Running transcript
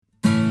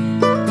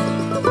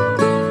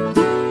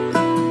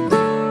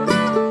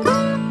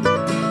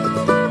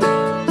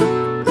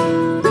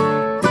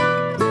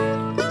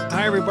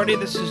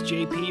everybody. This is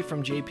JP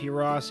from JP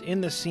Ross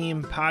in the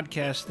Seam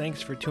podcast.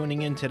 Thanks for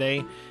tuning in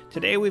today.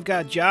 Today we've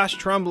got Josh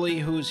Trumbley,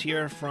 who's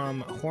here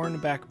from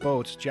Hornbeck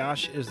Boats.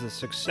 Josh is the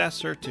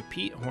successor to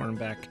Pete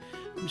Hornbeck,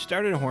 who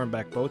started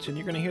Hornbeck Boats, and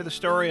you're going to hear the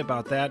story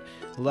about that.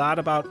 A lot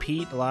about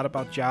Pete, a lot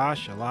about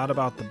Josh, a lot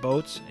about the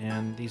boats,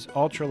 and these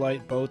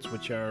ultralight boats,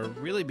 which are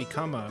really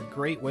become a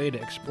great way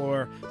to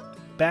explore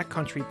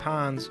backcountry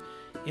ponds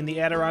in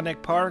the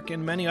Adirondack Park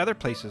and many other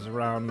places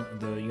around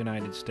the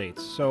United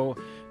States. So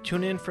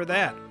tune in for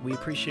that. We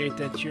appreciate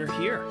that you're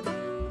here.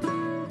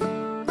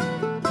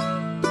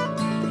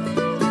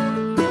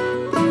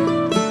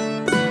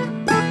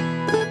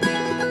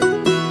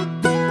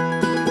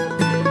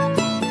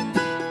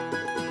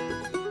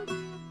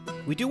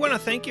 We do want to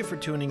thank you for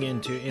tuning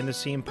in to In the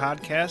Seam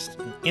Podcast.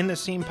 In the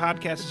Seam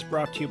Podcast is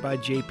brought to you by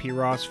JP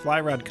Ross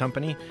Fly Rod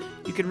Company.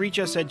 You can reach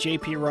us at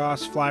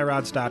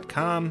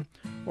jprossflyrods.com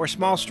or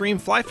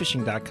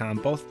smallstreamflyfishing.com.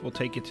 Both will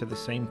take you to the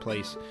same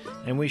place,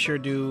 and we sure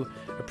do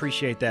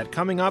appreciate that.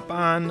 Coming up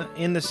on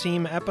In the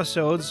Seam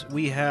episodes,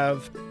 we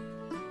have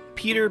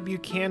Peter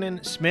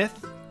Buchanan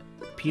Smith.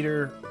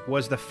 Peter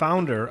was the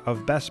founder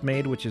of Best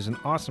Made, which is an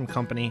awesome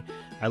company.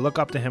 I look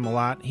up to him a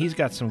lot. He's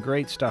got some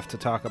great stuff to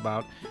talk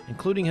about,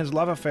 including his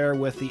love affair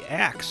with the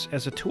axe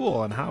as a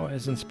tool and how it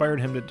has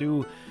inspired him to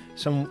do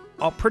some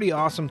pretty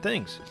awesome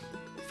things.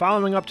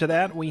 Following up to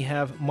that, we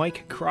have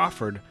Mike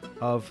Crawford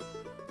of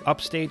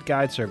Upstate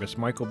Guide Service.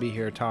 Mike will be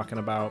here talking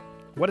about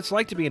what it's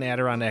like to be an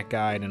Adirondack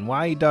guide and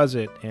why he does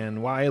it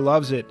and why he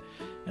loves it,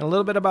 and a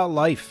little bit about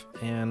life.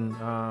 And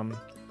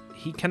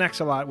he connects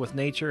a lot with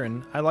nature,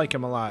 and I like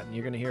him a lot. And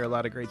you're going to hear a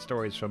lot of great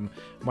stories from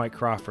Mike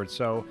Crawford.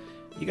 So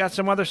you got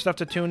some other stuff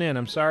to tune in.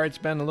 I'm sorry it's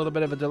been a little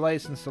bit of a delay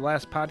since the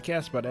last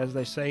podcast, but as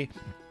they say,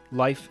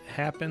 life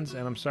happens,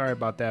 and I'm sorry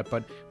about that.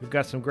 But we've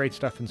got some great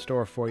stuff in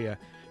store for you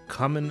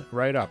coming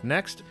right up.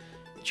 Next,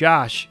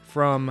 Josh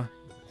from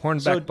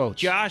Hornbeck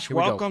Boats. Josh,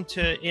 welcome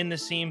to In the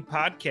Seam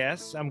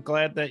podcast. I'm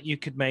glad that you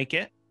could make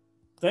it.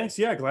 Thanks.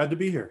 Yeah, glad to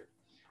be here.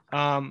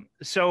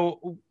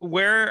 So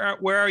where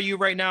are you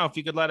right now? If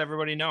you could let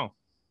everybody know.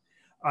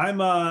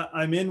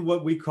 I'm in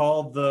what we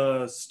call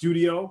the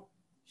studio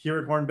here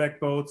at Hornbeck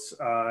Boats,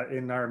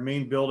 in our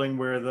main building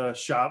where the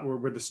shop,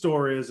 where the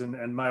store is,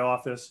 and my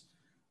office.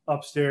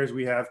 Upstairs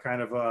we have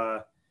kind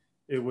of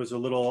it was a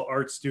little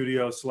art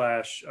studio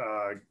slash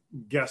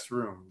guest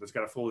room that's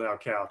got a fold out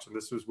couch, and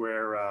this was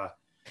where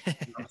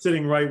I'm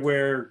sitting right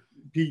where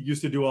Pete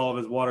used to do all of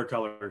his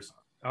watercolors.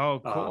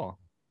 Oh, cool.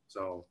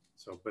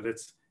 But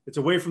it's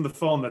away from the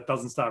phone that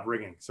doesn't stop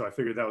ringing. So I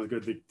figured that was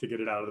good to get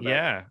it out of the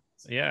back.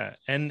 Yeah.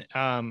 And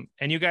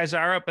you guys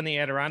are up in the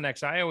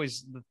Adirondacks. I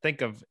always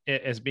think of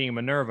it as being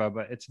Minerva,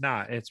 but it's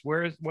not. It's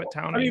what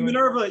town?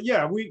 Minerva.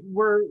 Yeah,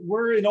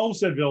 we're in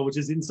Olmstedville, which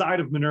is inside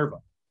of Minerva.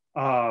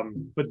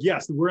 But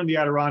yes, we're in the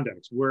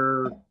Adirondacks.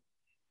 We're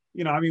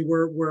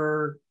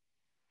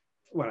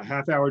what, a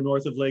half hour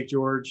north of Lake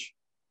George.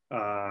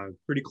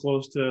 Pretty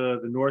close to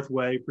the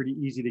Northway, pretty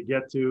easy to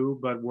get to,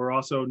 but we're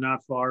also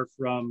not far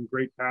from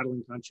great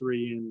paddling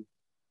country in,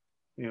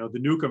 the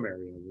Newcomb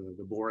area,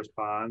 the Boris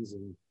Ponds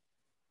and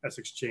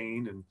Essex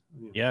Chain, and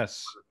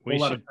yes, a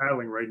lot of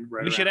paddling right.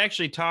 We should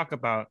actually talk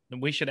about.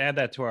 We should add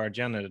that to our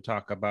agenda to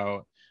talk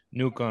about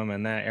Newcomb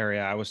and that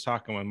area. I was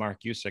talking with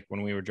Mark Usick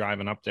when we were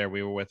driving up there.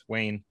 We were with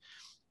Wayne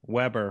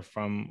Weber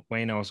from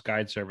Wayno's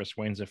Guide Service.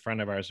 Wayne's a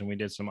friend of ours, and we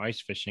did some ice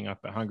fishing up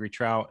at Hungry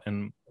Trout.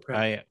 And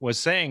I was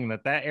saying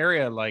that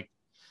area, like,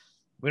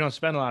 we don't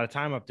spend a lot of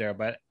time up there,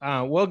 but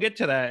we'll get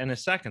to that in a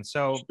second.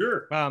 So,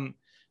 sure.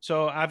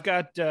 So I've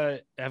got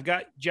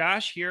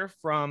Josh here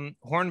from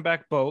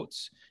Hornbeck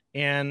Boats,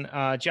 and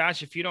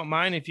Josh, if you don't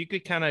mind, if you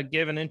could kind of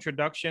give an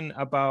introduction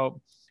about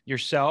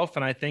yourself,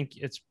 and I think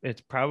it's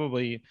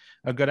probably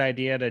a good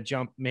idea to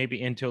jump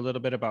maybe into a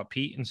little bit about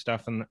Pete and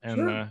stuff and sure.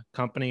 The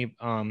company.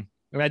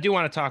 I do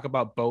want to talk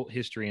about boat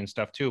history and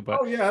stuff too, but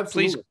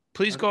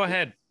please go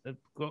ahead.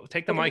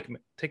 Take the mic.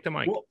 Take the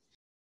mic. Well,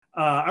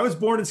 I was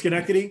born in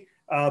Schenectady,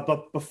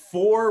 but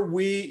before I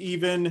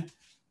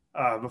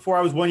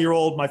was 1 year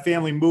old, my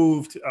family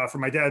moved for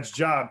my dad's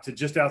job to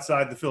just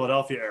outside the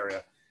Philadelphia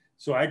area.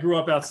 So I grew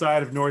up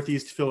outside of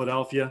Northeast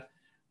Philadelphia,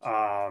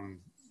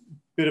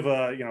 bit of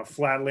a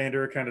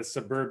flatlander, kind of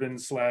suburban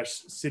 /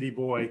 city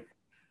boy.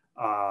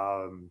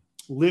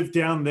 Lived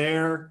down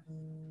there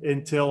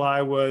until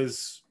I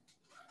was,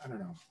 I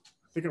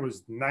think I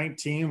was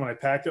 19 when I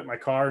packed up my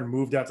car and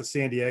moved out to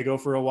San Diego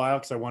for a while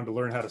because I wanted to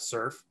learn how to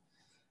surf.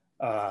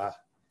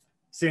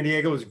 San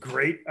Diego was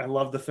great. I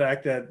love the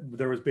fact that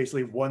there was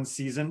basically one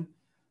season,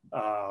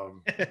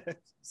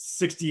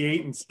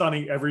 68 and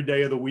sunny every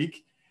day of the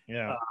week.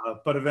 Yeah.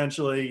 But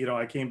eventually,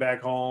 I came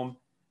back home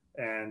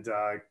and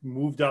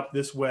moved up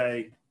this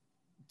way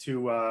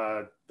to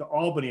the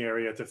Albany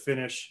area to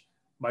finish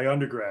my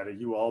undergrad at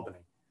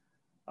UAlbany.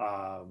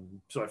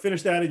 So I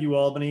finished that at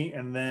UAlbany,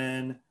 and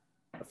then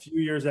a few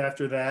years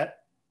after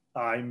that,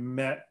 I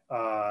met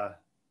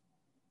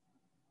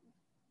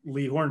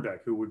Lee Hornbeck,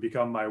 who would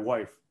become my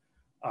wife.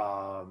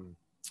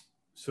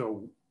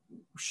 So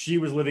she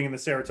was living in the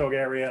Saratoga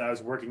area, and I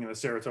was working in the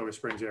Saratoga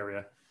Springs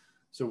area.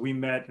 So we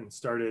met and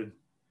started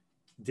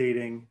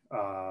dating.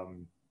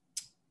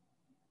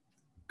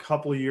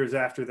 Couple of years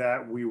after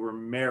that, we were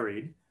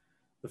married.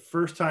 The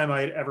first time I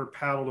had ever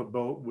paddled a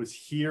boat was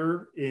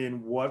here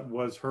in what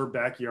was her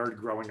backyard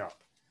growing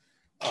up.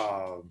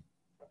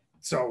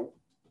 So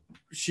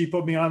she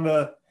put me on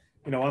the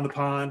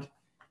pond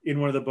in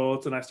one of the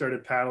boats, and I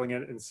started paddling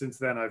it. And since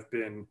then, I've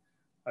been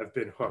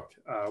hooked.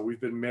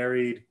 We've been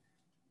married.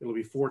 It'll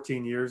be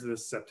 14 years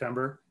this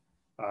September.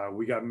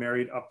 We got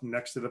married up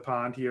next to the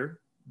pond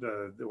here.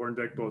 The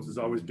Hornbeck Boats has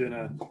always been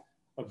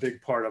a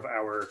big part of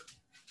our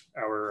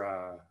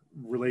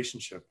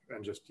relationship,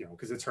 and just,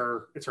 because it's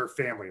her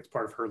family, it's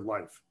part of her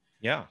life.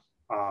 Yeah.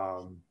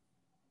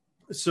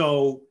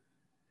 So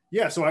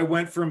I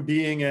went from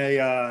being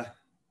a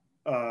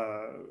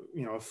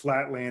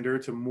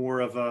flatlander to more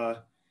of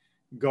a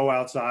go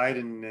outside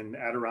and an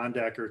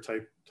Adirondacker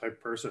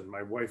type person.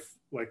 My wife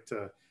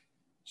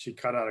she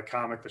cut out a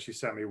comic that she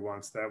sent me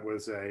once that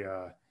was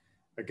a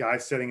guy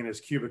sitting in his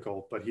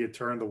cubicle, but he had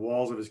turned the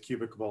walls of his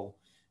cubicle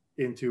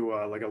into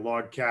like a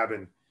log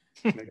cabin.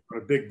 And he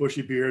had a big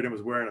bushy beard and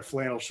was wearing a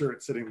flannel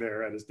shirt sitting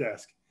there at his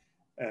desk.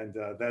 And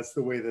that's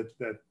the way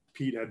that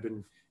Pete had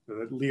been,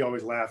 that Lee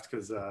always laughed,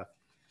 because it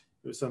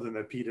was something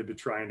that Pete had been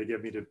trying to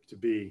get me to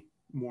be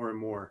more and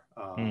more.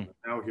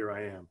 Now here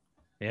I am.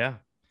 Yeah.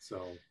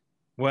 So,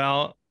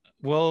 well,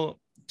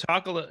 we'll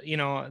talk a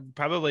little,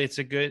 probably it's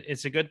a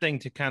good thing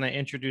to kind of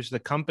introduce the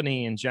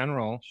company in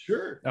general.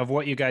 Sure. Of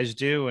what you guys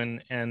do,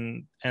 and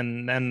then,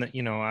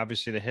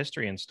 obviously the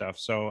history and stuff.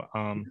 So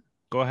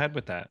go ahead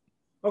with that.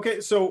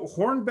 Okay, so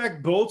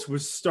Hornbeck Boats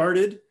was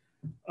started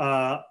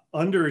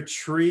under a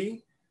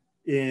tree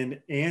in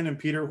Ann and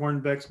Peter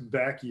Hornbeck's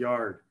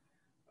backyard.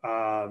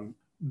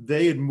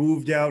 They had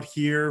moved out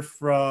here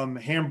from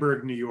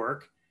Hamburg, New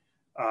York,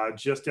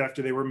 just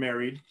after they were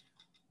married,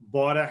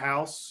 bought a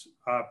house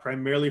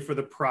primarily for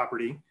the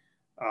property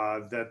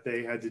that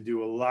they had to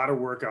do a lot of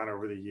work on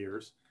over the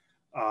years.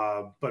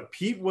 But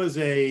Pete was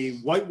a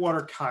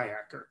whitewater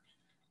kayaker.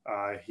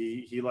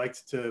 He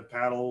liked to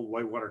paddle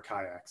whitewater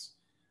kayaks.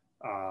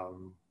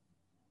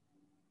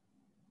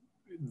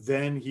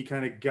 Then he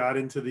kind of got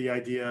into the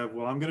idea of,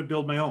 well, I'm going to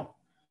build my own.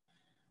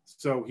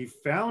 So he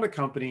found a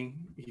company.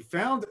 He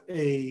found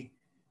a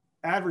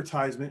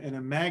advertisement in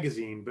a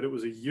magazine, but it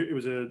was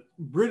a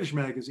British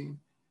magazine,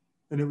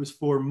 and it was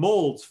for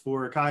molds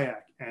for a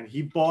kayak. And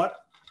he bought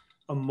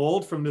a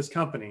mold from this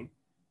company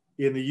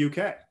in the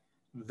UK.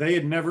 They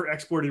had never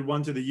exported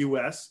one to the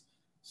US,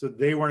 so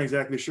they weren't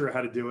exactly sure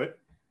how to do it.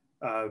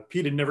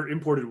 Pete had never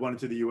imported one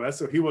into the US,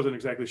 so he wasn't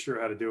exactly sure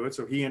how to do it.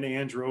 So he and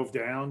Ann drove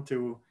down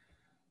to,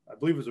 I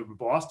believe it was in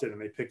Boston, and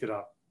they picked it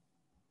up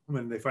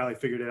when they finally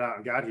figured it out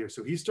and got here.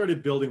 So he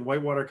started building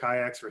whitewater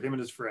kayaks for him and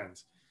his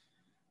friends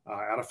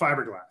out of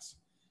fiberglass.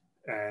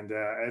 And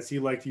as he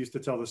used to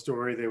tell the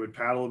story, they would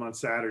paddle them on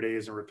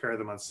Saturdays and repair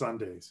them on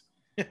Sundays.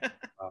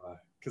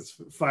 Because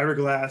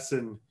fiberglass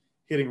and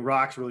hitting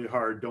rocks really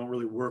hard don't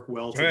really work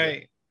well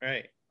together.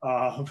 Right.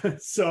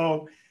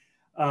 So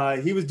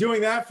he was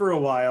doing that for a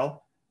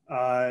while.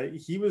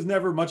 He was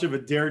never much of a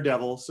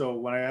daredevil. So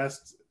when I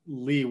asked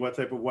Lee what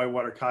type of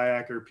whitewater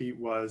kayaker Pete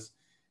was,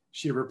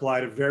 she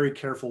replied, a very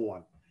careful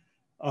one.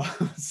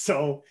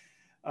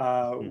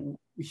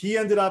 He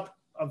ended up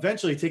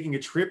eventually taking a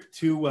trip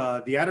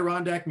to the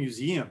Adirondack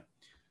Museum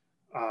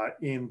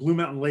in Blue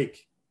Mountain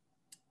Lake.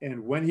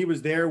 And when he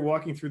was there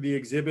walking through the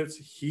exhibits,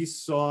 he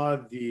saw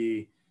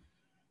the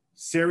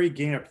Sari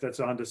Gamp that's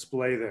on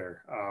display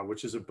there,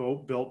 which is a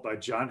boat built by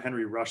John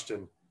Henry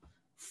Rushton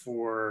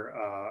for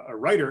a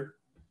writer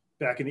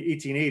back in the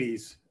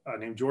 1880s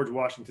named George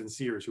Washington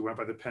Sears, who went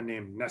by the pen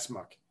name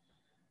Nessmuk.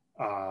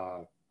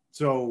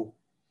 So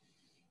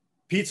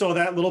Pete saw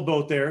that little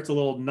boat there. It's a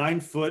little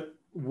 9-foot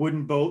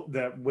wooden boat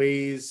that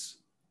weighs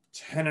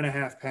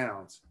 10.5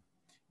 pounds,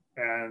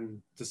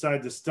 and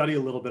decided to study a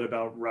little bit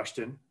about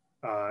Rushton,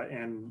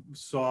 and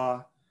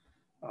saw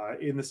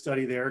in the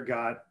study there,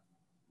 got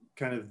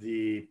kind of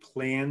the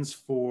plans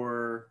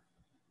for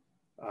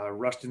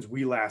Rushton's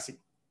Wee Lassie,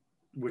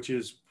 which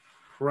is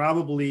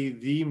probably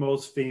the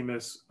most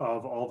famous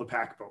of all the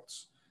pack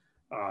boats.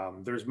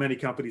 There's many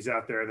companies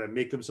out there that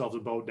make themselves a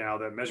boat now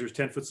that measures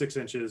 10 foot 6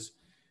 inches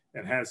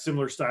and has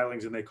similar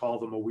stylings, and they call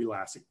them a Wee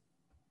Lassie.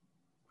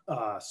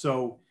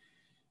 So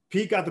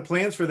Pete got the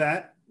plans for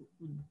that.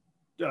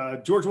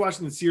 George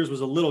Washington Sears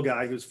was a little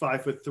guy. He was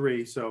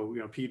 5'3". So,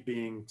 Pete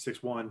being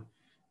 6'1",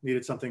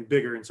 needed something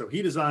bigger. And so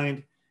he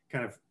designed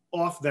kind of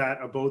off that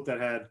a boat that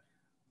had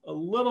a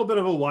little bit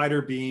of a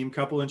wider beam,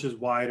 couple inches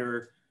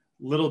wider,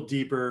 little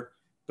deeper,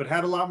 but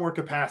had a lot more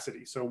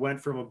capacity. So it went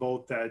from a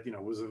boat that,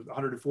 was a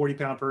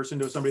 140-pound person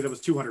to somebody that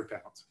was 200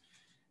 pounds,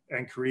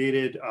 and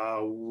created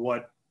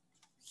what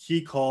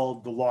he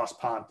called the Lost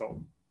Pond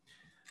boat,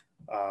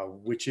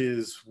 which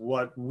is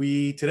what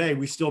we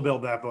still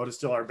build that boat. It's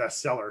still our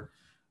best seller.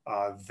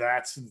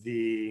 That's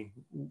the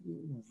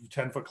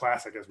 10-foot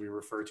classic, as we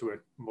refer to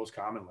it most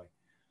commonly.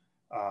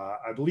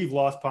 I believe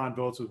Lost Pond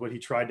Boats was what he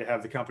tried to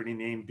have the company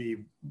name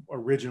be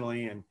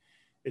originally, and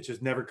it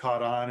just never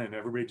caught on, and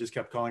everybody just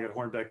kept calling it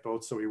Hornbeck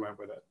Boats, so we went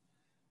with it.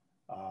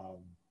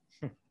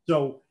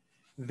 So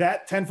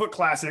that 10-foot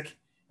classic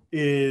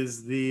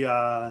is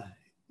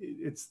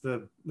it's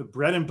the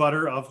bread and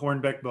butter of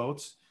Hornbeck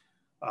boats.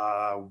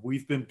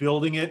 We've been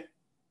building it,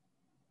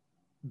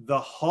 the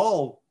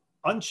hull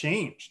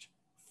unchanged,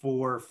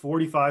 for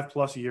 45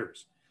 plus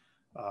years.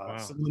 Wow.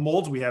 Some of the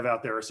molds we have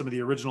out there are some of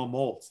the original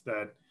molds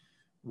that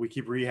we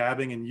keep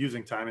rehabbing and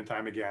using time and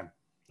time again.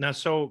 Now,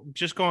 so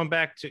just going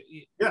back to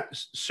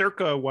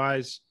circa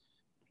wise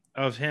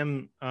of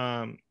him,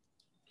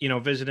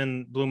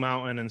 visiting Blue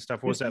Mountain and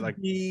stuff. What was that like?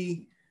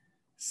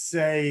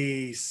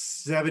 Say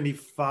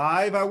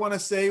 75, I want to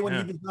say, when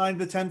he designed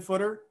the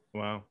 10-footer.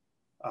 Wow.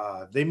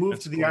 They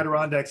moved to the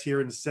Adirondacks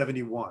here in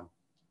 71.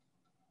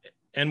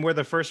 And were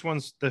the first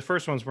ones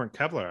weren't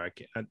Kevlar?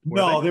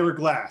 No, they were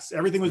glass.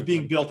 Everything was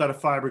being built out of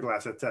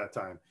fiberglass at that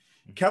time.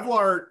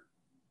 Kevlar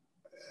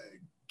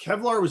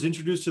was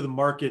introduced to the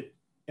market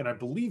in, I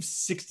believe,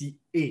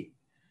 68,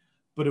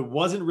 but it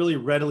wasn't really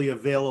readily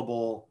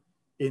available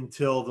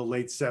until the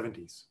late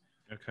 70s.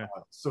 Okay.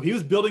 So he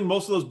was building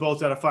most of those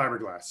boats out of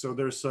fiberglass. So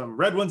there's some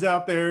red ones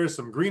out there,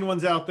 some green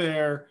ones out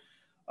there,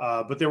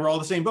 but they were all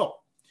the same boat.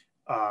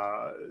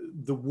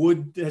 The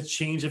wood has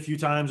changed a few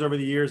times over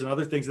the years, and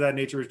other things of that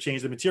nature have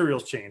changed. The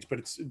materials changed, but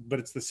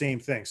it's the same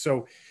thing.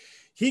 So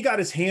he got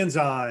his hands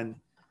on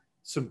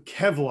some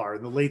Kevlar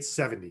in the late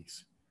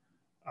 70s.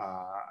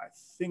 I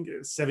think it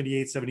was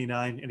 78,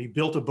 79, and he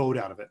built a boat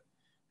out of it.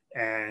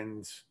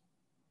 And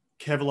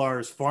Kevlar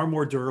is far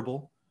more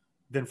durable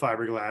than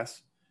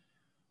fiberglass,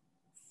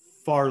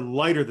 far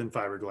lighter than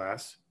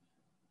fiberglass,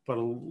 but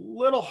a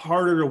little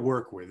harder to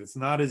work with. It's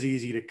not as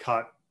easy to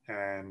cut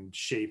and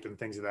shape and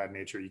things of that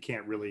nature. You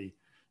can't really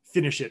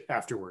finish it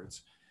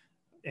afterwards.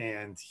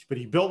 But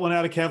he built one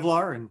out of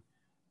Kevlar and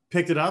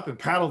picked it up and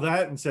paddled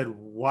that and said,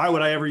 why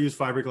would I ever use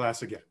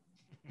fiberglass again?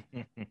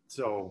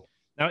 So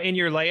now in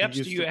your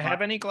layups, do you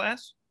have any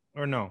glass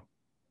or no?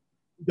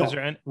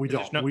 We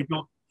don't.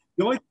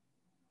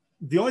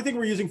 The only thing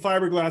we're using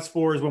fiberglass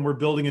for is when we're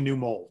building a new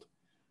mold.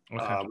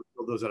 Okay. We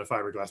build those out of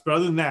fiberglass. But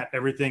other than that,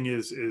 everything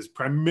is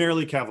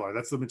primarily Kevlar.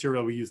 That's the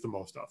material we use the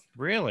most of.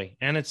 Really?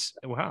 And it's,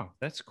 wow,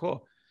 that's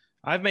cool.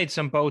 I've made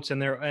some boats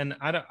and I'm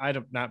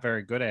not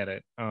very good at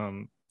it.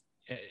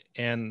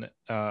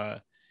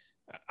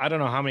 I don't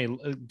know how many,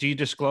 do you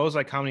disclose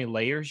like how many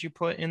layers you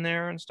put in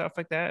there and stuff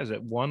like that? Is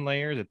it 1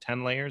 layer? Is it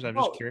 10 layers? I'm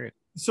just curious.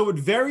 So it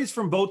varies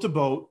from boat to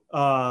boat.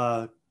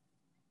 But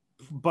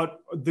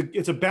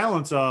it's a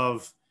balance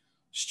of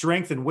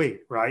strength and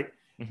weight, right?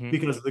 Mm-hmm.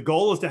 Because the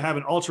goal is to have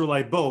an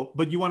ultralight boat,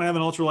 but you want to have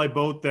an ultralight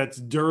boat that's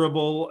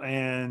durable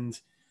and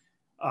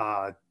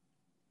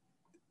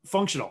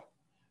functional.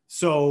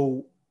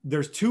 So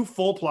there's 2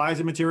 full plies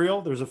of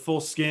material. There's a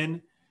full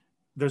skin.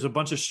 There's a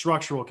bunch of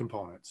structural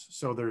components.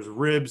 So there's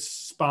ribs,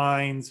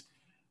 spines,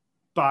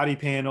 body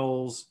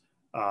panels,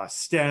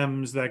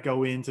 stems that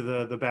go into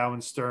the bow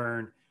and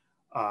stern.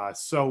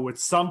 So at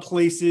some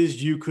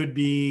places you could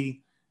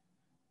be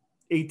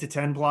 8 to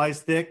 10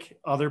 plies thick.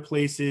 Other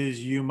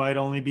places you might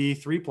only be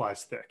 3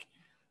 plies thick.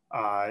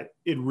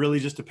 It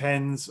really just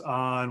depends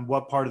on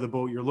what part of the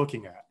boat you're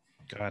looking at.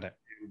 Got it.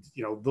 And,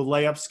 the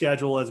layup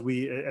schedule,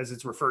 as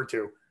it's referred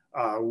to,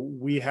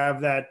 we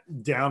have that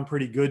down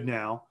pretty good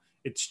now.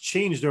 It's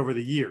changed over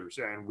the years,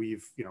 and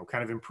we've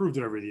kind of improved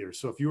it over the years.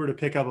 So if you were to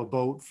pick up a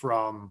boat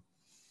from,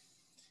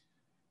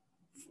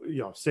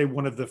 say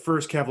one of the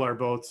first Kevlar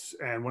boats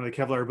and one of the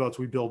Kevlar boats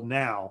we build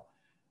now,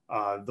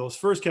 those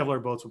first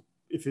Kevlar boats,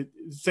 if it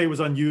was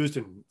unused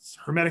and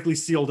hermetically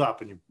sealed up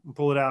and you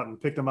pull it out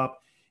and pick them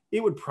up,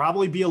 it would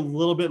probably be a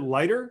little bit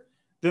lighter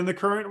than the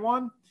current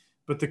one,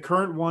 but the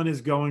current one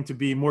is going to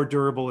be more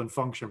durable and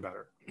function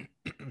better.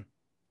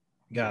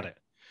 Got it.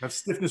 Have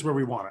stiffness where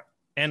we want it.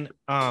 And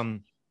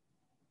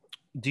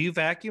do you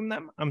vacuum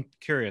them? I'm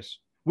curious.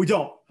 We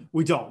don't.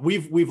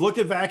 We've looked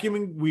at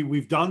vacuuming.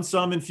 We've done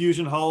some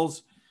infusion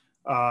hulls.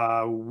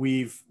 But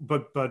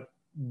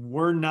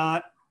we're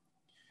not.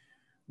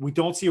 We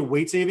don't see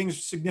a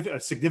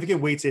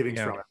significant weight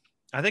savings from it.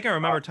 I think I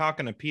remember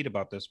talking to Pete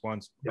about this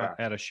once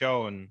at a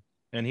show, and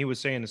he was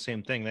saying the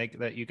same thing,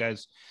 that you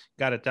guys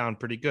got it down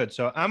pretty good.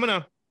 So I'm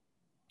gonna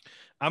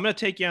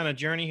take you on a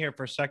journey here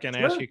for a second.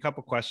 Sure. Ask you a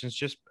couple questions,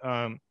 just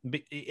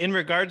in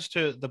regards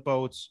to the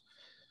boats.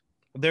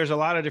 There's a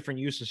lot of different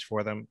uses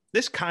for them.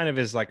 This kind of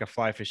is like a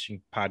fly fishing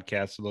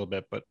podcast a little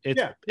bit, but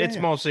it's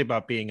mostly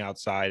about being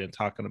outside and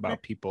talking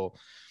about people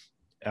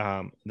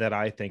that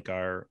I think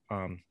are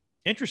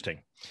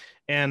interesting.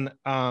 And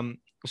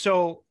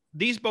so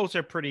these boats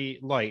are pretty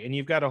light, and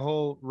you've got a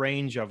whole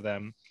range of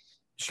them.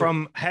 Sure.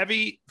 From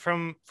heavy,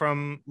 from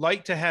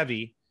light to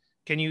heavy.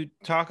 Can you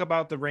talk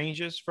about the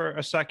ranges for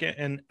a second?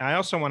 And I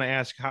also want to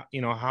ask how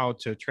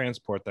to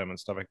transport them and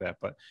stuff like that.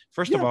 But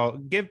first of all,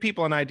 give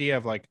people an idea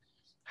of like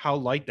how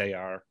light they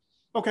are.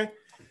 Okay.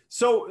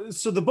 So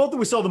the boat that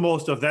we sell the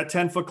most of, that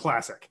 10-foot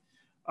classic,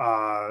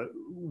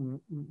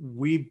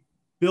 we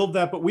build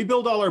that, but we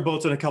build all our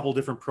boats in a couple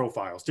different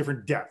profiles,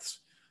 different depths,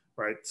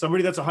 right?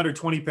 Somebody that's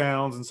 120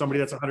 pounds and somebody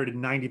that's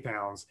 190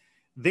 pounds,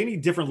 they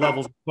need different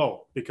levels of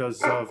boat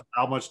because of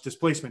how much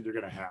displacement you're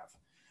going to have.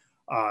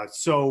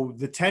 So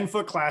the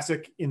 10-foot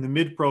classic in the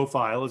mid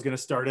profile is going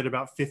to start at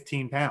about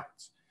 15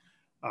 pounds,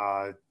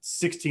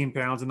 16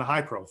 pounds in the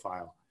high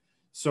profile.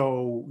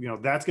 So,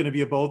 that's going to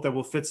be a boat that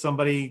will fit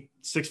somebody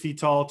 6 feet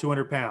tall,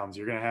 200 pounds.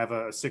 You're going to have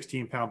a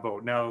 16-pound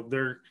boat. Now,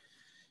 they're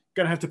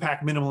going to have to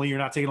pack minimally. You're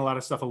not taking a lot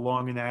of stuff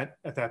along at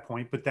that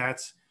point, but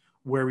that's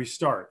where we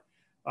start.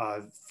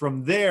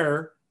 From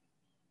there,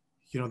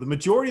 the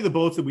majority of the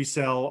boats that we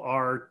sell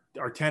are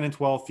 10 and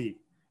 12 feet.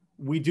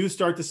 We do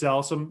start to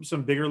sell some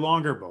bigger,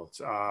 longer boats.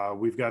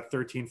 We've got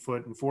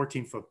 13-foot and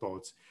 14-foot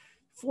boats.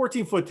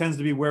 14-foot tends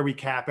to be where we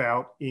cap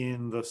out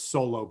in the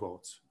solo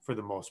boats for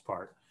the most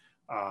part.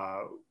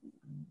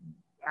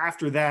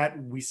 After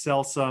that, we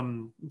sell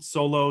some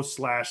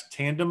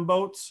solo/tandem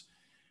boats.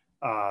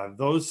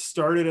 Those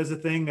started as a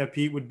thing that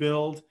Pete would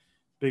build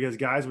because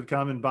guys would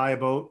come and buy a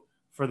boat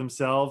for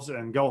themselves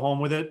and go home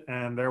with it,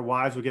 and their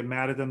wives would get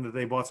mad at them that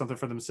they bought something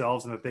for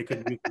themselves and that they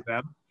couldn't use for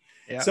them.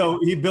 Yeah. So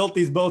he built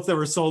these boats that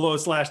were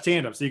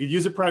solo/tandem. So you could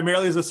use it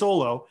primarily as a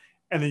solo,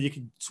 and then you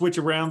could switch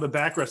around the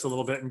backrest a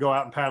little bit and go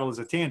out and paddle as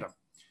a tandem.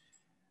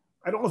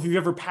 I don't know if you've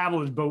ever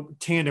paddled a boat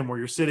tandem where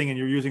you're sitting and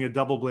you're using a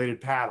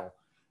double-bladed paddle,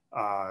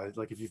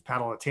 like if you've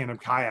paddled a tandem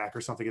kayak or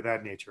something of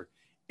that nature.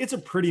 It's a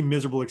pretty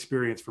miserable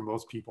experience for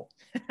most people.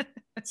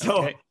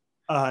 So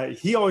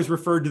he always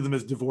referred to them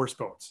as divorce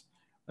boats.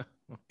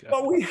 Okay.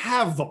 But we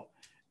have them.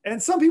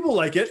 And some people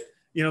like it.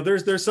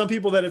 There's some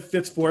people that it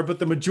fits for, but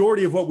the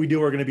majority of what we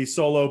do are going to be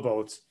solo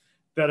boats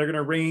that are going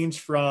to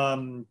range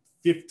from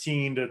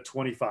 15 to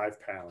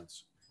 25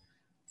 pounds.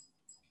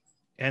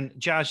 And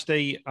Josh,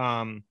 the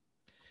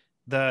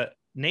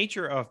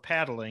nature of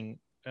paddling,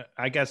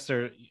 I guess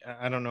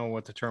I don't know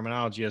what the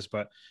terminology is,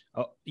 but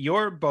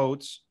your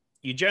boats,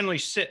 you generally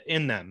sit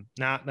in them,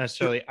 not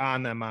necessarily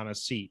on them on a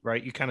seat,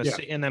 right? You kind of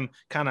sit in them,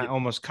 kind of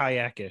almost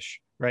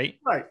kayak-ish, right?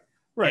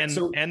 Right.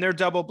 And they're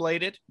double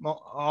bladed,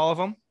 all of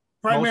them?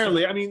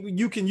 Primarily. I mean,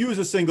 you can use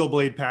a single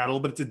blade paddle,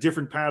 but it's a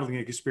different paddling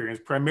experience.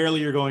 Primarily,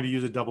 you're going to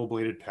use a double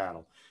bladed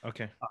paddle.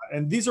 Okay.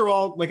 And these are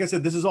all, like I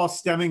said, this is all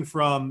stemming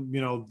from,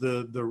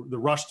 the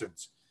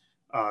Rushtons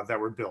that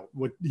were built,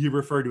 what he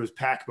referred to as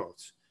pack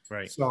boats.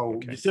 Right. So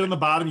you sit on the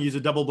bottom, you use a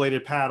double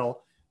bladed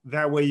paddle.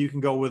 That way you can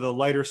go with a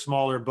lighter,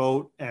 smaller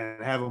boat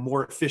and have a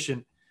more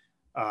efficient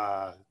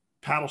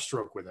paddle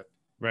stroke with it.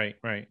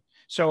 Right.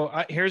 So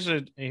here's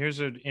an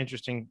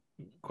interesting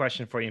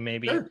question for you,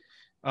 maybe. Sure.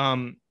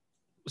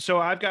 So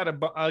I got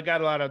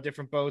a lot of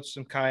different boats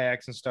and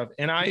kayaks and stuff,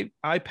 and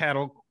I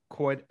paddle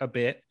quite a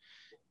bit.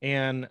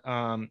 And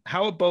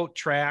how a boat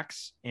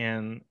tracks,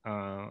 and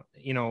I'll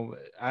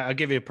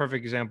give you a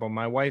perfect example.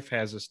 My wife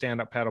has a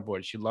stand-up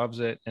paddleboard. She loves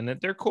it, and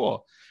they're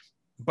cool.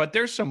 But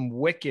there's some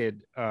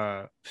wicked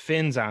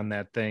fins on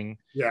that thing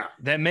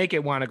that make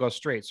it want to go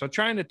straight. So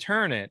trying to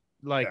turn it,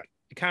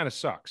 it kind of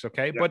sucks.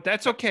 Okay. But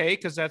that's okay.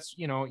 Cause that's,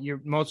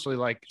 you're mostly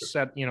like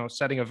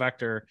setting a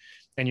vector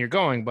and you're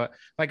going, but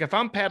like if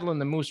I'm paddling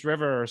the Moose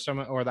River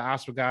or the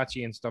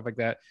Oswegatchie and stuff like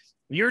that,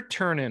 you're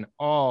turning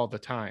all the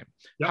time.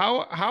 Yep.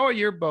 How are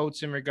your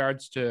boats in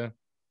regards to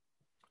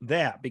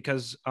that?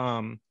 Because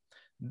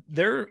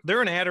they're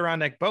an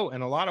Adirondack boat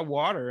and a lot of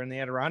water in the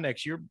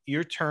Adirondacks.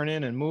 You're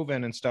turning and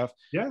moving and stuff.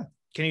 Yeah.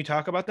 Can you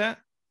talk about that?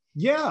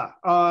 Yeah.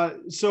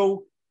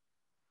 So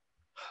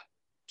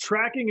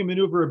tracking and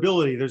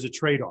maneuverability, there's a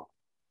trade-off,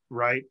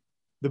 right?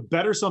 The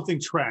better something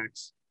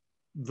tracks,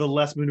 the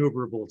less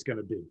maneuverable it's going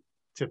to be,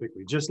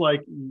 typically. Just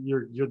like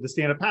you're the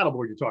stand-up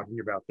paddleboard you're talking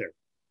about there.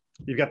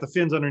 You've got the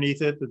fins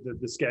underneath it,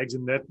 the skegs,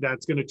 and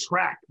that's going to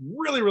track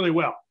really, really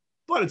well,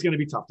 but it's going to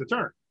be tough to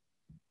turn.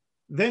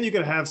 Then you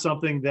could have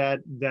something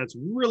that's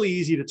really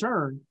easy to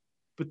turn,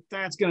 but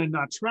that's going to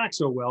not track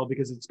so well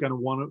because it's going to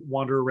want to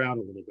wander around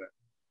a little bit.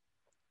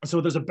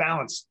 So there's a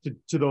balance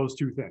to those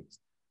two things.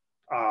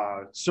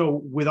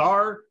 So with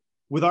our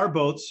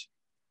boats,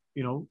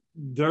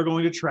 they're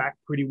going to track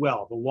pretty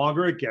well. The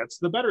longer it gets,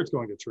 the better it's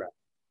going to track,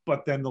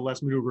 but then the less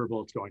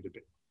maneuverable it's going to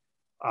be.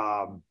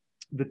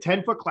 The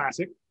 10-foot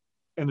Classic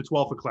and the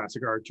 12-foot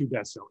Classic are our two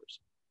best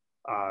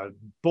sellers.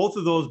 Both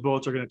of those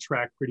boats are going to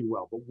track pretty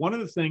well, but one of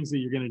the things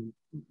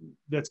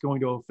that's going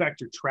to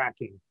affect your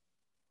tracking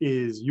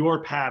is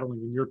your paddling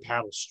and your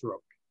paddle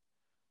stroke.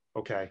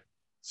 Okay.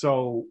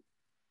 So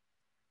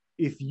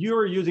if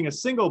you're using a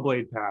single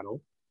blade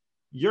paddle,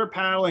 you're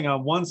paddling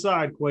on one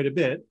side quite a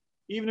bit.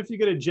 Even if you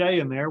get a J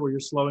in there where you're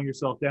slowing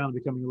yourself down and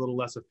becoming a little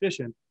less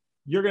efficient,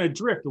 you're going to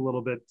drift a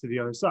little bit to the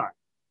other side.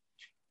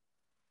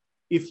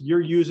 If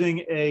you're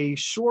using a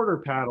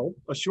shorter paddle,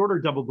 a shorter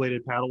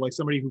double-bladed paddle, like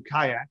somebody who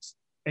kayaks,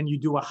 and you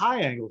do a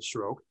high-angle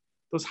stroke,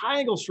 those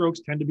high-angle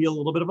strokes tend to be a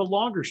little bit of a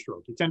longer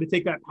stroke. You tend to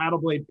take that paddle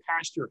blade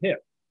past your hip.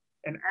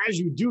 And as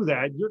you do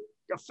that, you're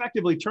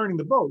effectively turning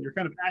the boat. You're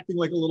kind of acting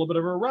like a little bit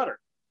of a rudder.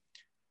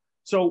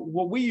 So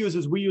what we use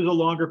is we use a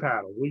longer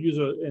paddle.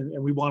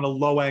 And we want a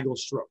low-angle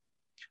stroke.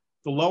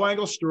 The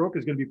low-angle stroke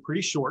is going to be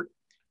pretty short.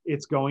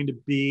 It's going to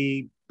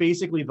be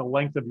basically the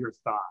length of your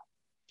thigh.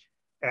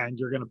 And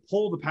you're going to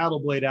pull the paddle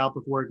blade out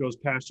before it goes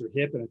past your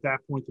hip. And at that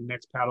point, the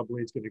next paddle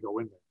blade is going to go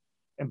in there.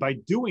 And by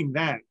doing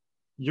that,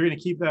 you're going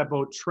to keep that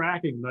boat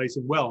tracking nice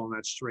and well on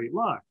that straight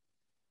line.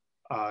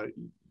 Uh,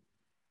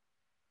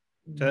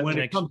 So that when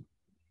it makes comes,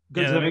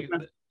 yeah, does that make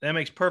sense? that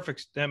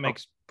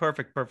makes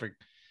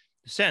perfect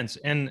sense.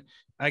 And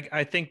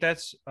I think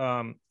that's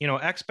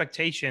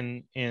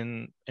expectation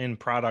in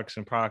products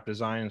and product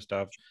design and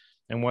stuff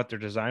and what they're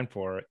designed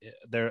for.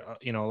 There,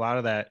 a lot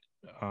of that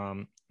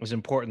is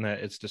important that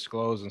it's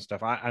disclosed and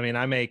stuff. I mean,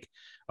 I make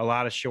a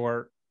lot of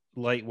short,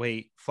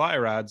 lightweight fly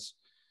rods,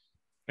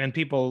 and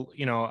people,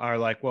 are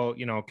like, well,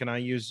 can I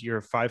use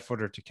your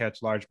 5-footer to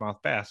catch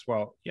largemouth bass?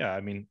 Well, yeah, I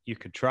mean, you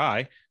could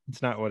try.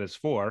 It's not what it's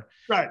for.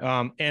 Right.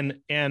 And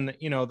a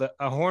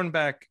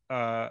Hornbeck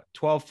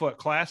 12-foot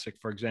classic,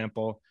 for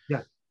example,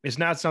 Yeah. is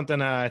not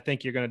something I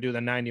think you're going to do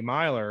the 90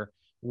 miler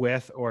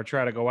with or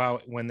try to go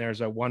out when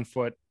there's a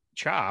 1-foot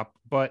chop.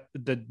 But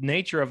the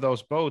nature of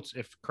those boats,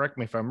 correct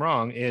me if I'm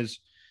wrong, is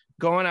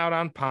going out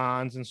on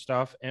ponds and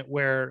stuff, and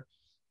where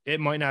it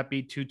might not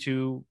be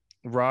too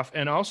rough.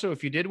 And also,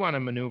 if you did want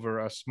to maneuver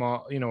a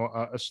small,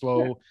 a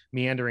slow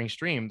meandering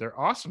stream, they're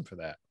awesome for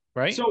that,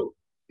 right? So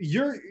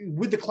you're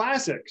with the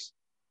classics,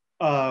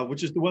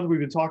 which is the one we've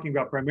been talking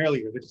about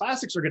primarily here. The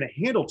classics are going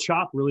to handle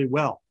chop really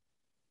well.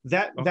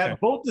 That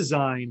boat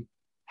design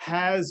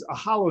has a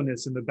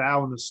hollowness in the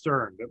bow and the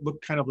stern that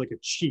look kind of like a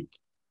cheek.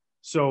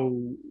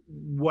 So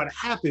what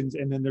happens,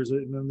 and then there's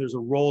a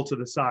roll to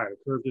the side,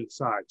 a curve to the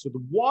side. So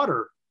the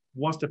water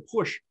wants to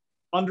push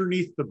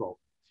underneath the boat,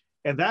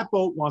 and that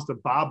boat wants to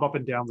bob up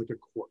and down like a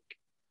cork.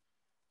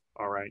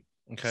 All right.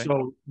 Okay.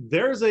 So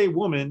there's a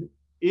woman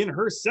in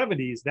her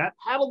 70s that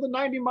paddled the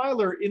 90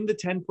 miler in the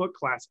 10-foot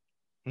classic.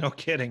 No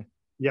kidding.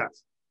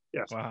 Yes.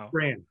 Wow.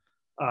 Grand.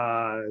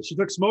 She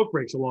took smoke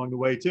breaks along the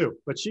way too,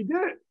 but she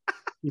did it.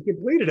 She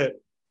completed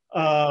it.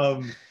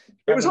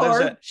 It was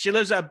hard. She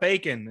lives at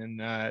Bacon,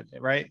 and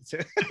right.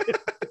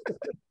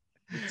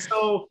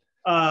 So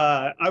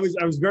I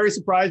was very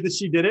surprised that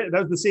she did it.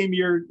 That was the same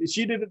year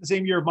she did it. The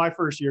same year of my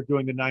first year of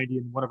doing the 90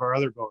 in one of our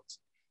other boats,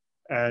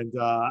 and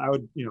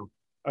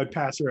I'd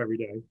pass her every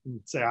day and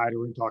say hi to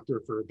her and talk to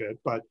her for a bit.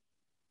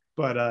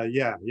 But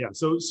yeah.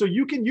 So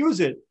you can use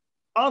it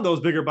on those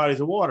bigger bodies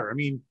of water. I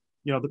mean,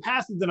 the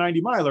path of the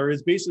 90 miler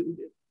is basically,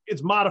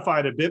 it's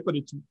modified a bit, but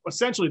it's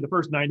essentially the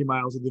first 90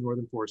 miles of the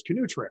Northern Forest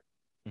Canoe Trail.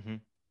 Mm-hmm.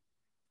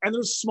 And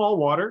there's small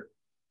water.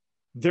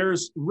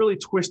 There's really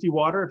twisty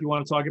water. If you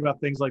want to talk about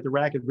things like the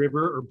Racket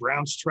River or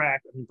Brown's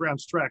Track. I mean,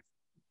 Brown's Track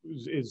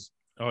is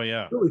oh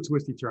yeah, really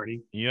twisty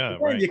turny. Yeah,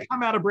 right. You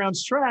come out of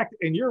Brown's Track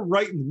and you're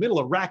right in the middle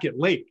of Racket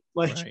Lake.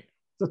 Like,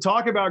 to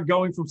talk about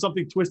going from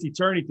something twisty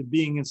turny to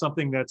being in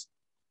something that's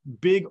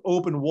big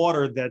open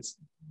water that's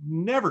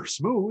never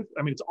smooth.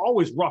 I mean, it's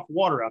always rough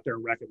water out there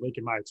in Racket Lake,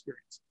 in my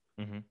experience.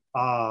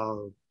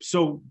 Mm-hmm.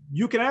 So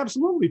you can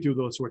absolutely do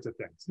those sorts of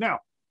things. Now,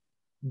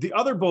 the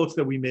other boats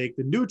that we make,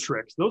 the new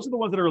tricks, those are the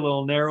ones that are a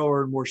little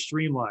narrower and more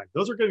streamlined.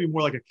 Those are going to be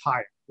more like a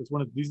kayak.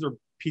 These are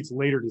Pete's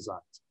later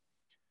designs.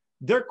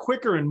 They're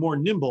quicker and more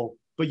nimble,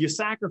 but you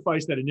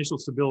sacrifice that initial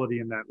stability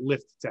and that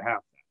lift to have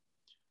that.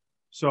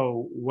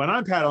 So when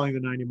I'm paddling the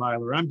 90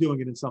 miler, I'm doing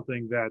it in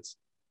something that's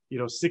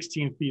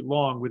 16 feet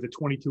long with a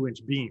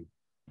 22-inch beam.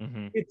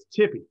 Mm-hmm. It's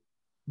tippy,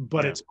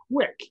 but it's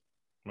quick.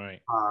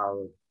 Right.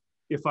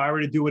 If I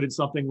were to do it in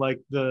something like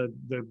the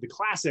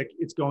classic,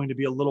 it's going to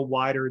be a little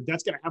wider.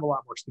 That's going to have a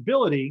lot more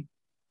stability,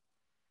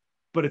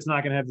 but it's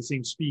not going to have the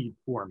same speed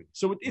for me.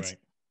 So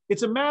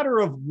it's a matter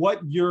of what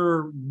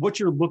you're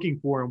looking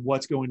for and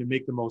what's going to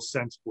make the most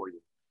sense for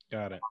you.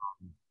 Got it.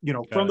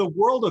 From the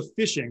world of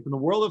fishing, from the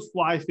world of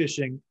fly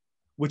fishing,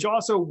 which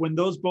also, when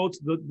those boats,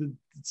 the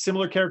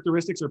similar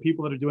characteristics are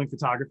people that are doing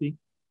photography,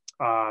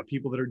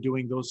 people that are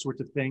doing those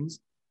sorts of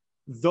things.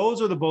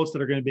 Those are the boats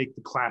that are going to make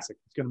the classic.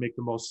 It's going to make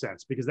the most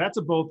sense, because that's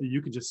a boat that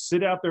you can just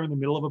sit out there in the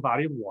middle of a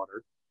body of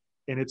water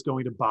and it's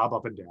going to bob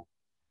up and down.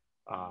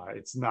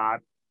 It's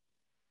not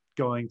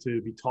going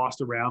to be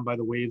tossed around by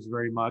the waves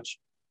very much.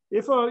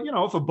 If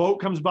a boat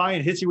comes by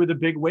and hits you with a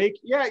big wake,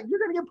 yeah, you're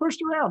going to get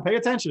pushed around. Pay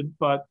attention,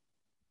 but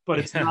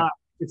it's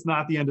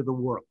not the end of the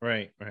world.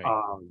 Right.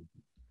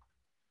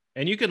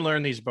 And you can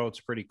learn these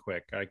boats pretty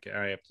quick, I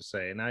have to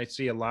say. And I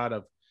see a lot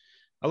of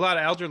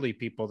elderly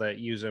people that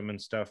use them and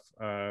stuff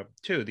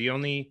too. The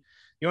only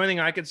thing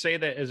I could say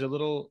that is a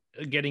little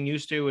getting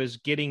used to is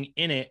getting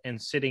in it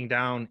and sitting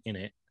down in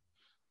it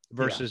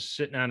versus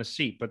sitting on a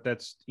seat. But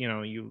that's,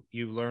 you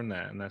learn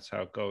that, and that's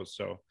how it goes.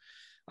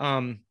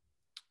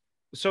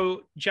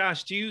 So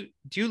Josh, do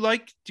you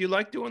like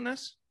doing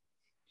this?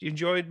 Do you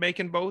enjoy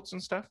making boats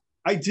and stuff?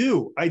 I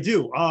do.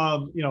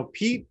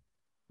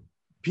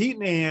 Pete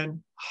and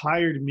Ann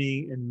hired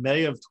me in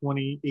May of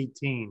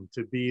 2018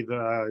 to be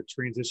the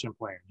transition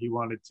plan. He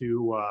wanted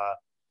to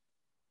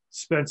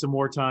spend some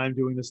more time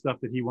doing the stuff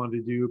that he wanted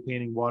to do,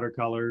 painting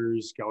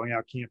watercolors, going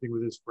out camping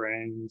with his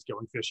friends,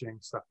 going fishing,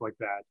 stuff like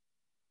that.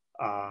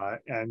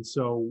 And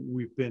so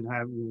we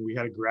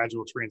had a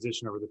gradual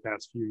transition over the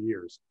past few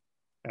years.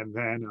 And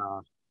then,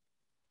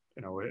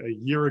 a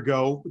year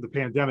ago, the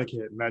pandemic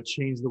hit, and that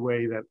changed the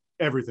way that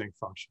everything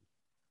functioned.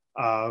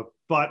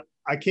 But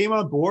I came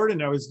on board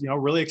and I was,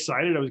 really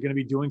excited. I was going to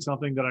be doing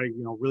something that I,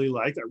 really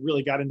liked. I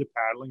really got into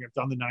paddling. I've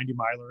done the 90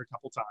 miler a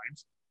couple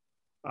times.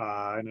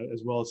 and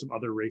as well as some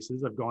other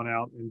races. I've gone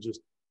out and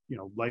just,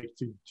 like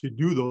to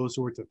do those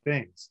sorts of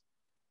things.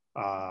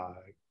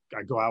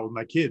 I go out with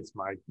my kids.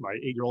 My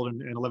 8-year-old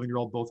and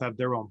 11-year-old both have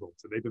their own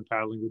boats, and they've been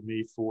paddling with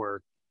me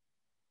for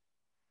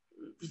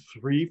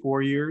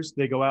 3-4 years.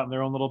 They go out in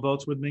their own little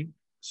boats with me.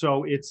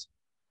 So it's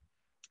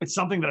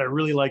something that I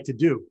really like to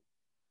do.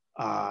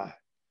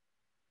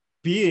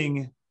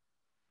 Being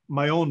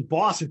my own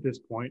boss at this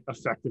point,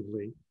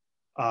 effectively,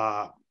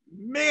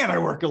 man, I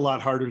work a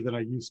lot harder than I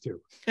used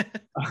to.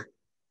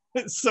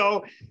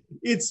 So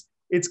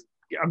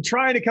I'm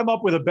trying to come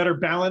up with a better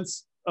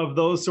balance of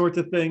those sorts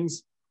of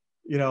things.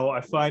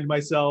 I find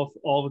myself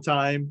all the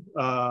time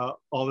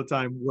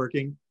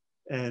working,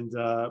 and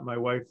my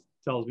wife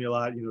tells me a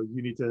lot, you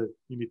need to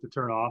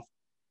turn off.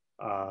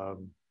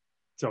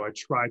 So I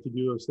try to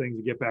do those things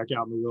to get back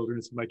out in the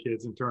wilderness with my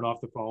kids and turn off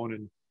the phone.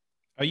 And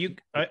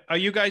are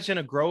you guys in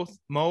a growth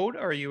mode,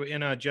 or are you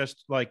in a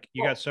just like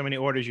you got so many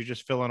orders, you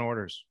just fill in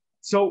orders?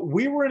 So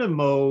we were in a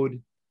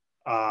mode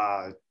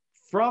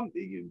from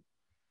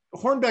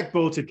Hornbeck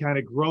Boats had kind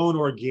of grown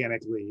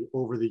organically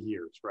over the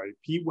years, right?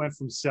 Pete went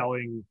from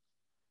selling,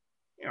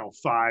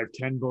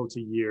 5-10 boats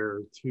a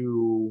year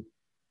to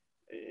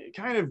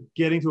kind of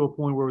getting to a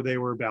point where they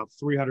were about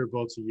 300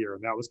 boats a year.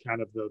 And that was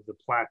kind of the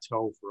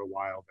plateau for a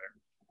while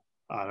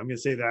there. I'm going to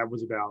say that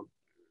was about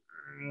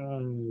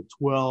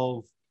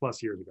 12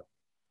 plus years ago.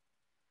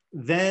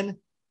 Then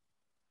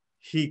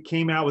he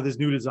came out with his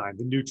new design,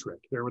 the New Trick.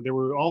 There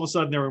were all of a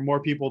sudden there were more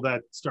people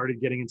that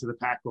started getting into the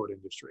pack boat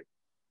industry.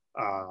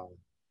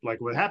 Like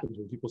what happens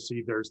when people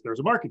see there's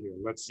a market here.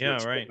 Let's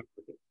right.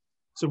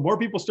 So more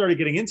people started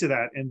getting into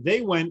that, and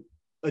they went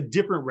a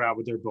different route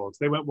with their boats.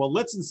 They went, well,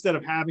 let's, instead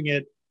of having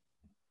it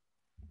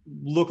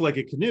look like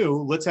a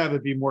canoe, let's have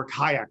it be more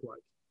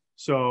kayak-like.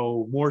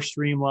 So more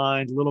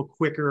streamlined, a little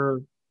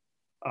quicker,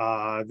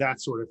 that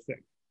sort of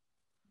thing.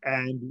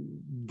 And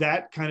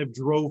that kind of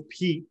drove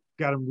Pete,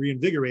 got him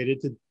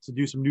reinvigorated to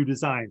do some new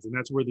designs. And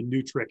that's where the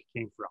New Trick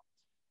came from.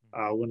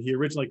 When he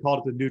originally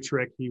called it the New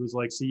Trick, he was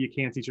like, see, you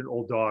can't teach an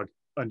old dog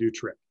a new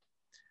trick.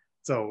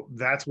 So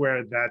that's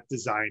where that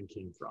design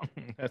came from.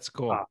 That's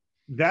cool.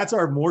 That's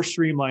our more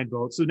streamlined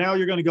boat. So now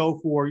you're going to go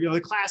for,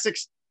 the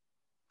classics,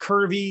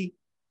 curvy,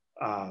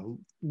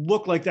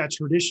 look like that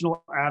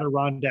traditional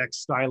Adirondack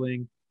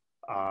styling.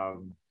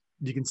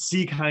 You can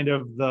see kind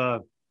of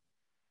the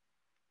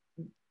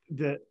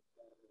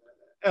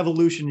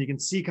evolution. You can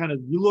see kind of,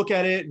 you look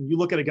at it and you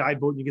look at a guide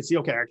boat and you can see,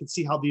 okay, I can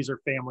see how these are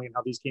family and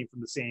how these came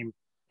from the same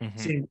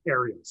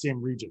area,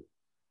 same region.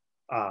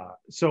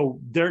 So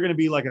they're going to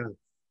be like a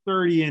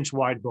 30-inch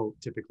wide boat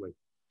typically.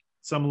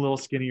 Some a little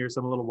skinnier,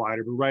 some a little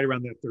wider, but right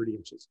around that 30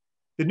 inches.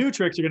 The New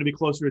Tricks are going to be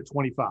closer to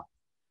 25.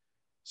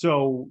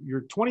 So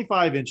you're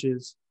 25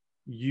 inches.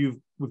 We've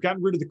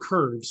gotten rid of the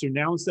curve. So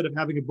now instead of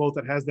having a boat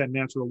that has that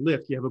natural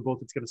lift, you have a boat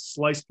that's going to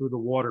slice through the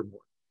water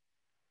more.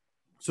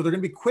 So they're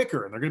going to be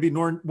quicker and they're going to be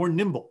more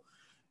nimble.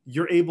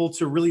 You're able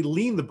to really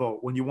lean the boat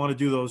when you want to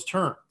do those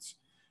turns.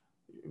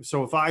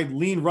 So if I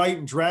lean right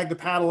and drag the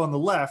paddle on the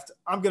left,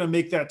 I'm going to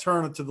make that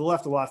turn to the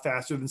left a lot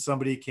faster than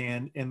somebody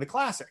can in the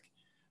Classic.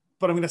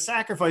 But I'm going to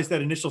sacrifice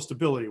that initial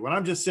stability. When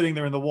I'm just sitting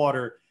there in the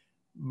water,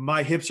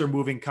 my hips are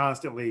moving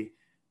constantly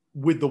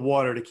with the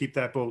water to keep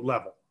that boat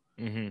level.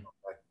 Okay.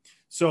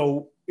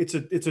 So it's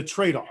a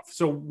trade-off.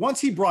 So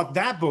once he brought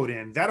that boat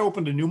in, that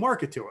opened a new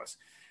market to us.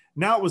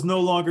 Now it was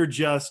no longer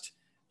just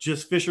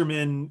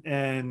fishermen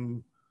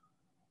and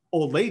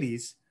old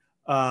ladies.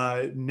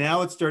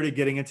 Now it started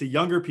getting into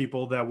younger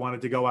people that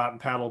wanted to go out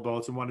and paddle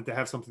boats and wanted to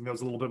have something that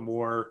was a little bit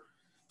more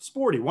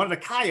sporty, wanted a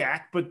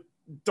kayak, but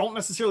don't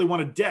necessarily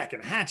want a deck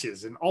and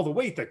hatches and all the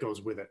weight that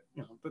goes with it.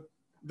 But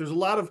there's a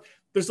lot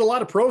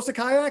of pros to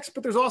kayaks,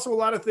 but there's also a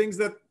lot of things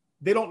that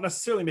they don't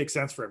necessarily make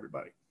sense for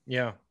everybody.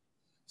 Yeah.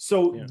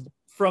 So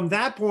from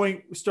that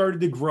point, we started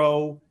to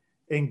grow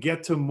and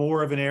get to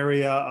more of an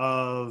area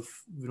of,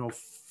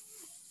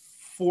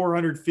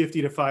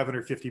 450 to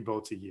 550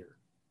 boats a year.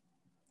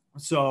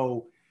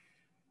 So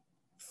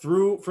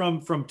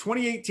from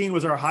 2018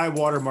 was our high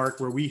water mark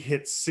where we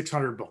hit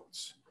 600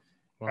 boats.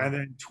 Wow. And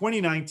then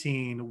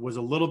 2019 was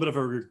a little bit of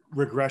a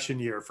regression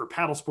year for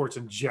paddle sports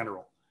in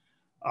general.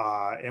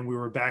 And we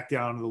were back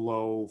down to the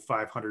low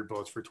 500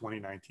 boats for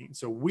 2019.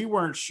 So we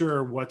weren't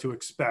sure what to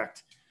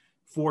expect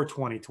for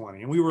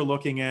 2020. And we were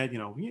looking at,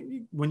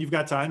 when you've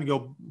got time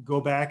to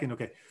go back and,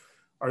 okay,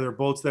 are there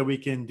boats that we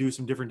can do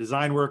some different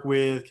design work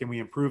with? Can we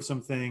improve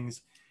some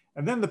things?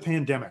 And then the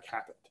pandemic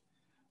happened.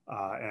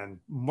 And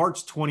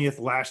March 20th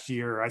last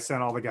year, I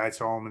sent all the guys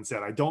home and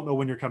said, I don't know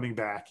when you're coming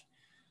back.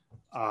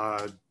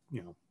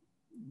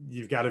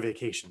 You've got a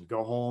vacation,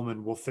 go home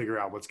and we'll figure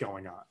out what's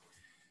going on.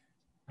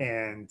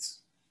 And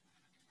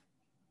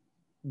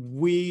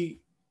we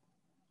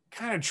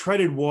kind of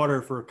treaded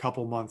water for a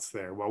couple months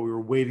there while we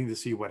were waiting to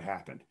see what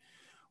happened.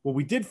 What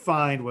we did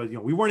find was,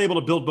 we weren't able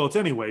to build boats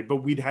anyway, but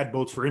we'd had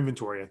boats for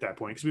inventory at that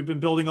point because we've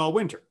been building all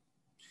winter.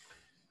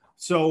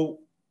 So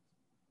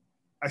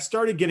I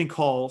started getting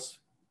calls.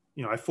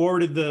 I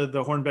forwarded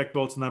the Hornbeck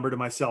Boats number to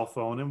my cell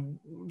phone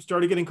and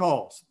started getting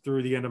calls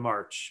through the end of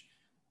March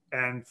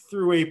and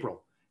through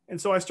April.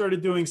 And so I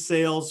started doing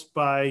sales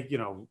by,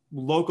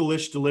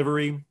 local-ish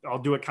delivery. I'll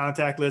do it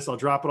contactless. I'll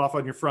drop it off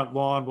on your front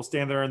lawn. We'll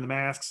stand there in the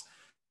masks.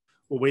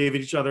 We'll wave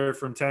at each other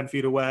from 10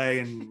 feet away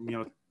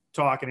and,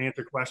 talk and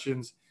answer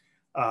questions.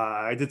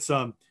 I did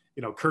some,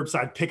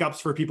 curbside pickups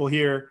for people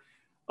here.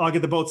 I'll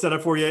get the boat set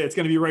up for you. It's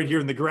going to be right here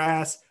in the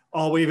grass.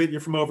 I'll wave at you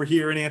from over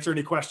here and answer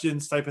any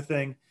questions type of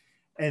thing.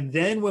 And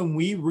then when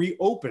we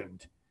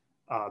reopened,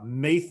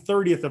 May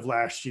 30th of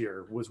last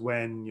year was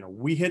when,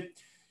 we hit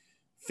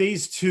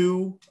phase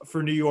 2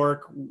 for New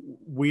York.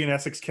 We in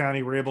Essex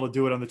County were able to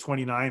do it on the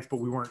 29th, but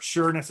we weren't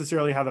sure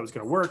necessarily how that was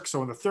going to work.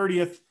 So on the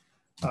 30th,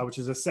 which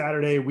is a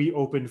Saturday, we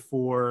opened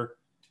for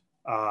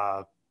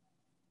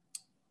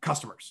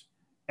customers.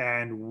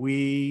 And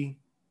we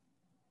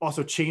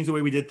also changed the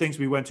way we did things.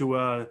 We went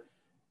to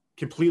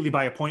completely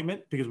by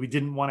appointment because we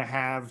didn't want to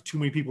have too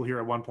many people here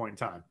at one point in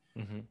time.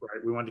 Mm-hmm.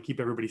 Right? We wanted to keep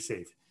everybody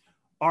safe.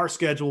 Our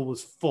schedule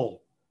was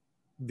full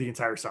the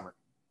entire summer.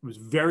 It was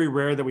very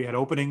rare that we had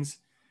openings.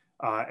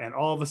 And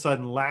all of a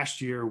sudden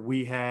last year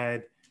we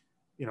had,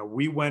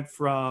 we went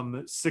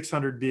from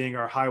 600 being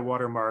our high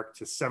water mark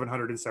to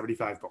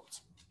 775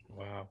 boats.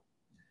 Wow.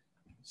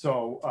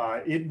 So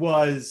it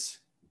was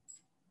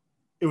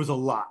a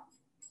lot.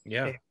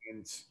 Yeah.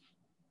 And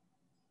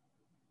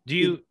do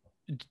you,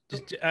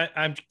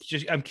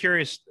 I'm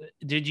curious,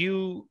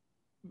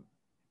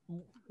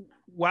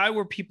 why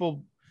were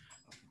people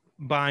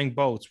buying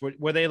boats?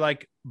 Were they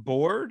like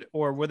bored,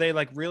 or were they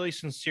like really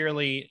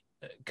sincerely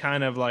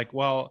kind of like,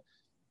 well,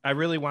 I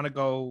really want to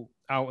go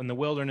out in the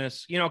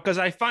wilderness, because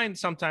I find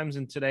sometimes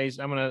in today's,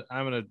 I'm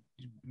gonna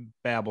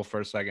babble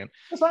for a second.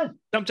 That's fine.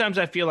 Sometimes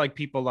I feel like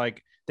people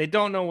like they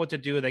don't know what to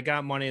do. They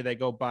got money, they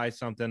go buy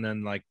something,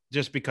 and like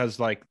just because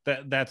like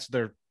that's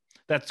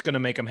going to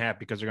make them happy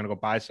because they're going to go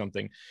buy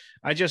something.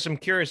 I just am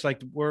curious,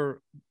 like,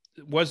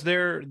 was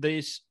there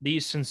these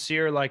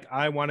sincere, like,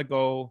 I want to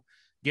go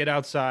get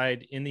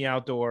outside in the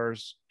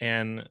outdoors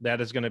and that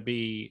is going to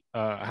be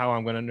how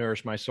I'm going to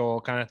nourish my soul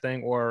kind of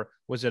thing? Or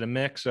was it a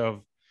mix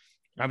of,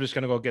 I'm just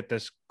going to go get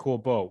this cool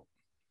boat?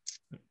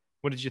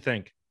 What did you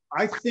think?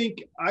 I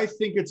think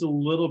it's a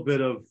little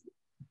bit of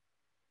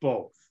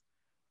both.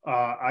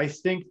 I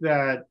think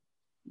that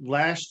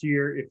last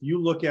year, if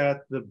you look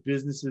at the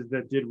businesses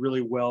that did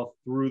really well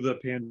through the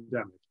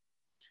pandemic,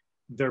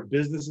 they're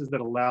businesses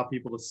that allow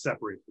people to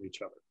separate from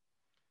each other.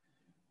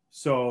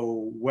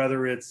 So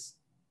whether it's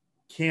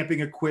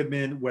camping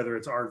equipment, whether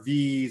it's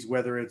RVs,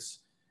 whether it's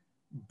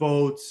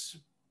boats,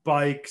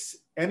 bikes,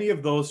 any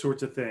of those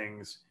sorts of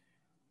things,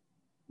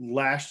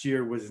 last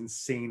year was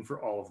insane for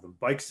all of them.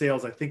 Bike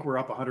sales, I think, were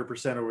up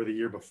 100% over the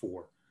year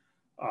before.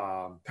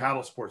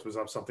 Paddle sports was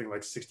up something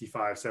like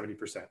 65,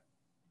 70%.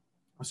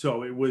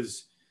 So it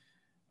was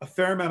a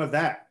fair amount of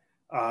that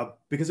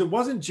because it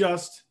wasn't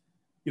just,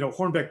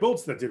 Hornbeck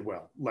Boats that did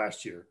well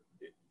last year.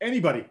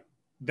 Anybody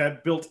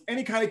that built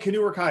any kind of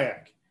canoe or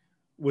kayak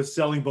was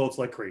selling boats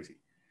like crazy.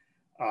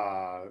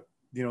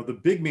 The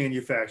big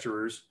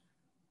manufacturers,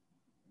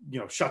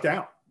 shut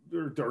down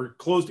or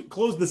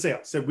closed the sale,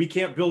 said, we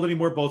can't build any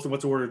more boats than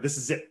what's ordered. This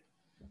is it.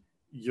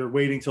 You're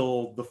waiting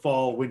till the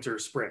fall, winter,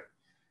 spring.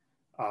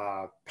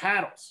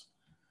 Paddles.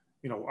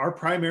 Our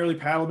primarily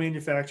paddle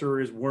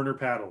manufacturer is Werner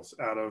Paddles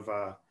out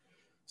of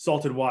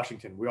Salton,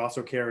 Washington. We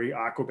also carry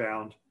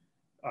Aquabound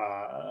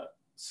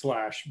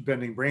 /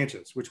 Bending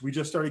Branches, which we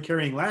just started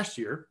carrying last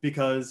year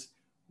because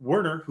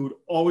Werner, who'd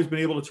always been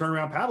able to turn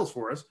around paddles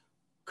for us,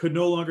 could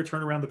no longer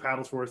turn around the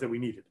paddles for us that we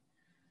needed.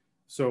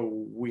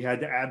 So we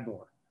had to add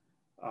more.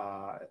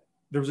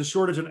 There was a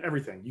shortage on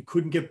everything. You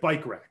couldn't get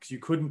bike racks. You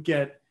couldn't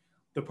get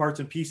the parts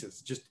and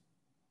pieces, just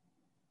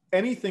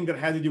anything that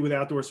had to do with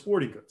outdoor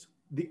sporting goods.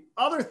 The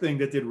other thing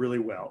that did really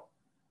well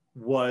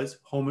was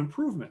home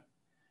improvement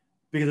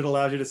because it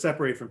allows you to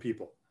separate from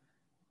people.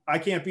 I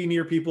can't be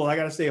near people. I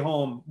got to stay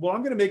home. Well,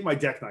 I'm going to make my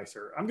deck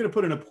nicer. I'm going to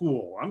put in a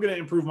pool. I'm going to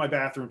improve my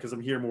bathroom because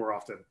I'm here more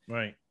often.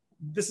 Right.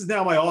 This is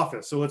now my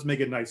office, so let's make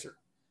it nicer.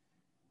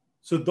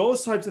 So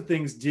those types of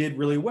things did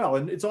really well.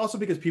 And it's also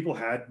because people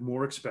had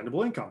more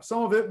expendable income.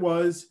 Some of it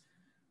was,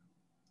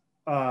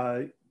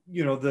 the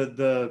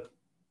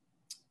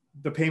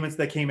payments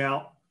that came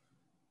out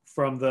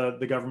from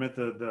the government,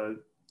 the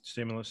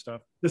stimulus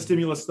stuff,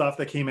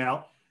 that came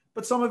out.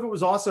 But some of it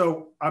was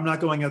also, I'm not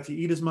going out to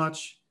eat as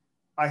much.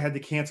 I had to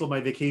cancel my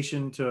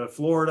vacation to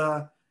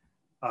Florida.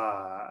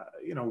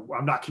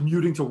 I'm not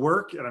commuting to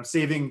work and I'm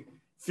saving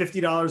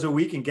 $50 a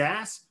week in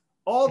gas.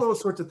 All those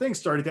sorts of things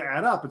started to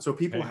add up. And so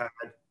people had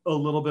a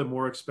little bit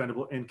more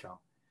expendable income.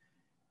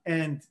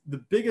 And the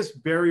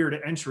biggest barrier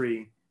to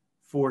entry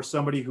for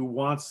somebody who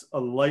wants a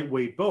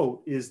lightweight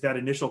boat is that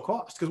initial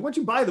cost. Because once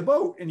you buy the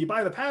boat and you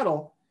buy the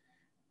paddle,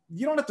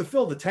 you don't have to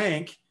fill the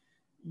tank.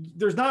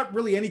 There's not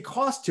really any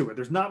cost to it.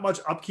 There's not much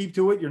upkeep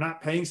to it. You're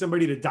not paying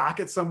somebody to dock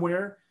it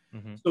somewhere.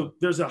 Mm-hmm. So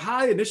there's a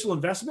high initial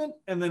investment.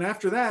 And then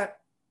after that,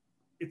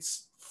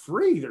 it's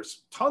free.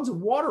 There's tons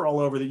of water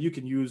all over that you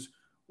can use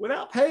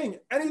without paying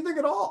anything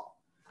at all.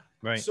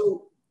 Right.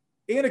 So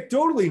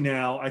anecdotally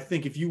now, I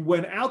think if you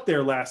went out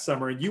there last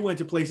summer and you went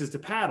to places to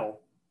paddle,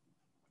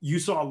 you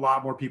saw a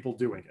lot more people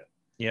doing it.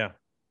 Yeah.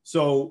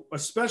 So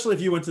especially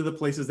if you went to the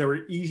places that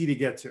were easy to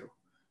get to,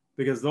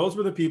 because those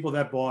were the people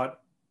that bought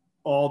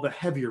all the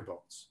heavier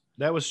boats.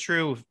 That was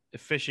true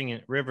fishing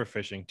and river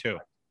fishing too.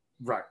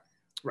 Right.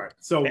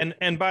 So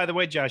and by the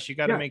way, Josh, you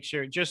got to Yeah. make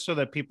sure, just so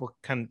that people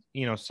can,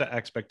 set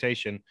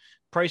expectation,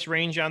 price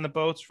range on the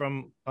boats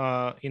from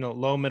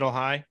low, middle,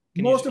 high.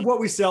 most of what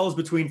we sell is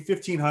between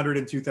 $1,500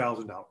 and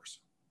 $2,000.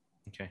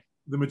 Okay.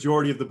 The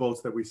majority of the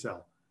boats that we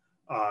sell.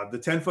 The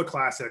 10-foot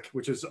classic,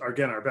 which is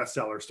again our best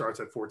seller, starts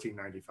at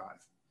 $1,495.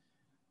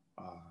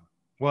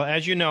 Well,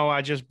 as you know,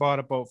 I just bought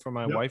a boat for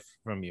my Yep. wife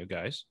from you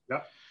guys.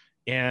 Yep.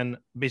 And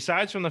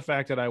besides from the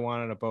fact that I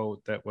wanted a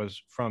boat that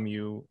was from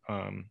you,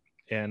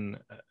 and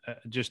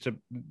just to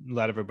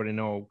let everybody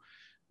know,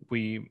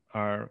 we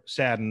are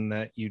saddened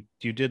that you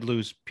did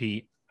lose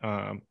Pete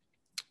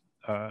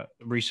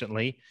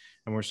recently,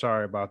 and we're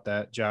sorry about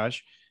that,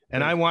 Josh.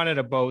 And I wanted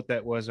a boat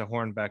that was a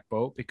hornback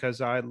boat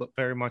because I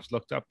very much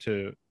looked up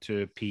to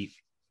Pete.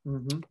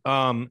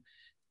 Mm-hmm.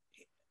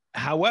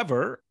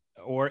 However,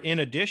 or in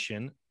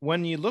addition,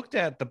 when you looked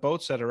at the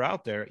boats that are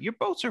out there, your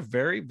boats are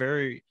very,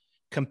 very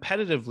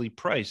competitively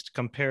priced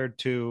compared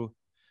to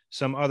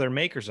some other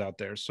makers out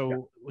there.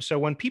 So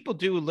when people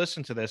do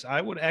listen to this,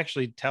 I would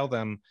actually tell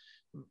them,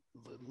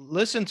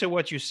 listen to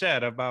what you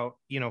said about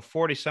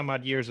 40 some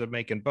odd years of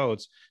making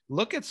boats.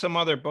 Look at some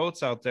other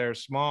boats out there,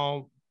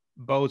 small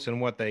boats, and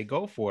what they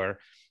go for.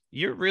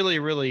 You're really,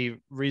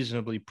 really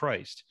reasonably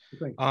priced.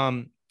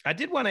 I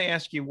did want to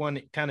ask you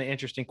one kind of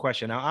interesting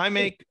question. Now I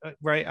make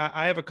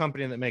I have a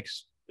company that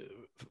makes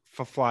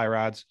for fly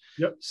rods.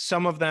 Yep.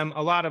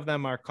 A lot of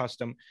them are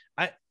custom.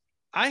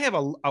 I have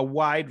a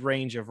wide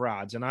range of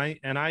rods, and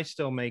I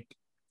still make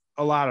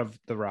a lot of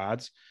the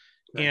rods.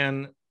 Okay.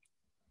 And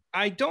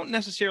I don't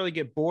necessarily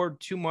get bored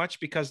too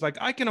much because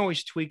I can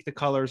always tweak the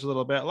colors a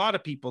little bit. A lot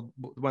of people,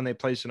 when they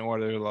place an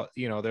order,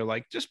 they're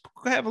like, just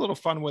have a little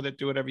fun with it,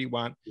 do whatever you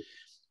want.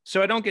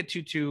 So I don't get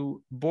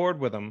too bored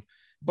with them.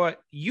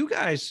 But you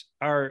guys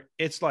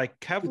it's like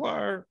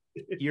Kevlar,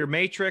 your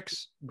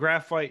matrix,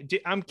 graphite.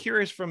 I'm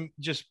curious from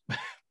just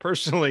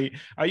personally,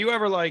 are you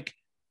ever like,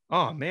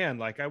 oh man,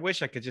 I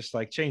wish I could just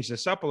change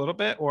this up a little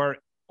bit, or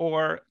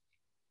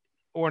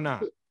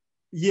not?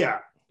 Yeah.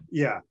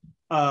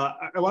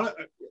 I want to,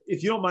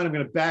 if you don't mind, I'm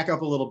going to back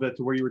up a little bit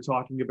to where you were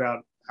talking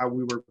about how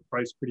we were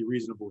priced pretty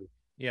reasonably.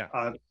 Yeah.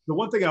 The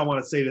one thing I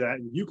want to say to that,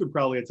 and you could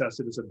probably attest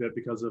to this a bit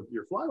because of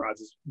your fly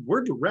rods, is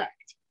we're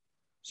direct.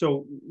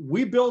 So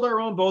we build our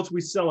own boats, we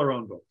sell our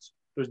own boats.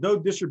 There's no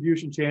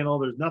distribution channel,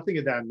 there's nothing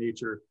of that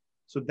nature.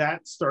 So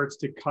that starts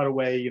to cut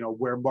away,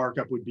 where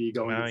markup would be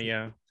going.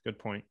 Yeah, good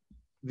point.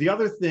 The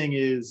other thing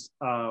is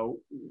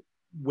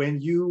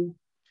many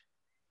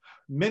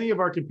of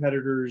our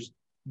competitors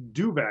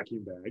do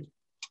vacuum bag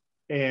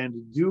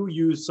and do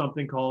use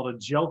something called a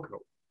gel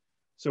coat.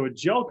 So a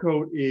gel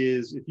coat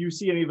is, if you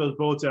see any of those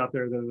boats out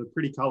there, they're the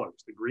pretty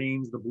colors, the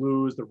greens, the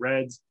blues, the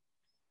reds.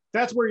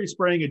 That's where you're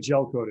spraying a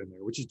gel coat in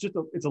there, which is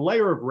it's a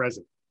layer of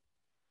resin.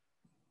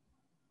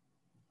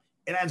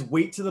 It adds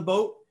weight to the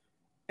boat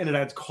and it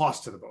adds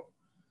cost to the boat.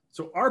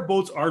 So our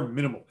boats are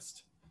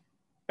minimalist.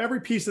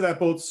 Every piece of that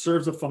boat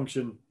serves a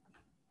function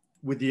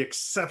with the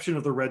exception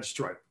of the red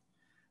stripe.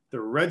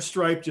 The red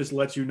stripe just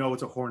lets you know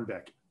it's a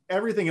hornback.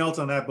 Everything else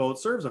on that boat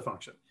serves a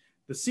function.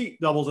 The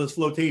seat doubles as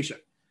flotation.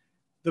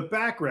 The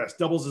backrest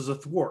doubles as a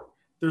thwart.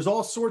 There's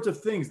all sorts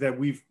of things that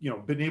we've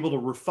been able to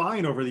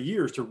refine over the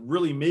years to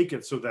really make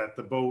it so that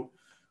the boat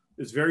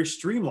is very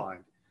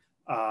streamlined.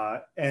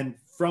 And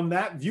from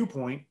that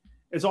viewpoint,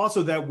 it's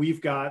also that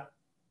we've got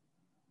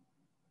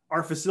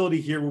our facility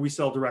here where we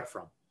sell direct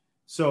from.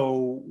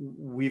 So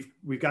we've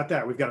got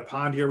that. We've got a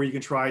pond here where you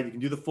can try it. You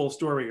can do the full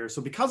story here.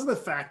 So because of the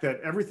fact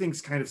that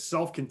everything's kind of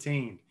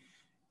self-contained,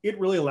 it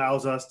really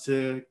allows us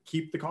to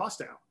keep the cost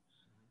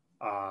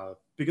down.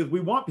 Because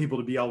we want people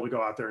to be able to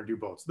go out there and do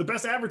boats. The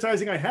best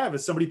advertising I have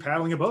is somebody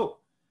paddling a boat.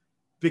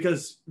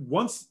 Because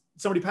once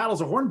somebody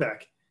paddles a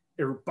hornback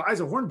or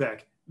buys a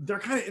hornback, they're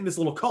kind of in this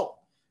little cult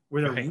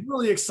where they're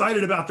really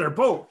excited about their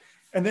boat.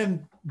 And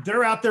then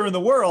they're out there in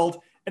the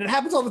world, and it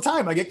happens all the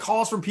time. I get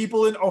calls from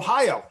people in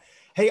Ohio.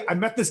 Hey, I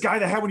met this guy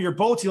that had one of your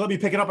boats. He let me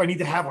pick it up. I need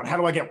to have one. How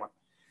do I get one?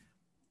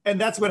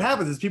 And that's what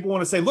happens is people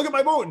want to say, look at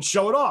my boat and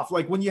show it off.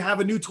 Like when you have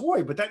a new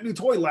toy, but that new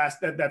toy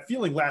that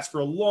feeling lasts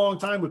for a long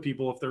time with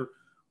people if they're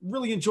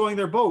really enjoying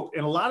their boat.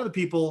 And a lot of the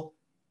people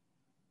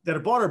that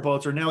have bought our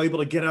boats are now able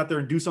to get out there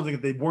and do something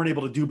that they weren't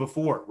able to do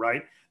before,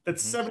 right? That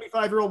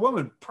 75-year-old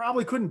woman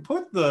probably couldn't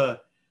put the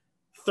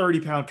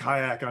 30-pound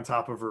kayak on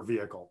top of her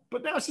vehicle,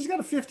 but now she's got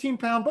a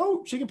 15-pound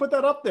boat. She can put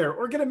that up there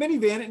or get a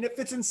minivan and it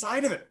fits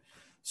inside of it.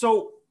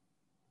 So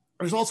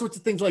there's all sorts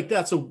of things like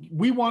that. So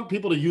we want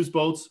people to use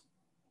boats.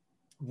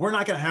 We're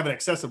not going to have an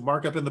excessive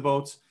markup in the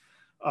boats.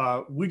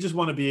 We just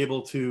want to be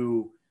able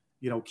to,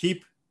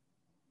 keep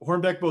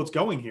hornback boats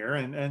going here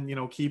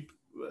and keep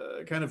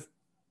kind of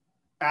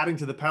adding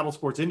to the paddle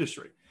sports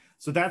industry.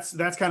 So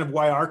that's kind of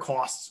why our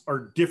costs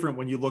are different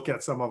when you look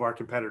at some of our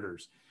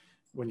competitors,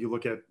 when you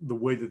look at the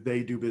way that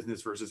they do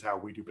business versus how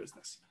we do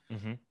business.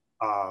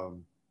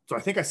 So I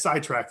think I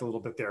sidetracked a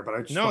little bit there,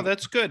 but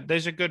that's good.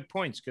 Those are good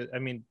points. I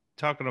mean,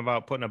 talking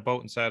about putting a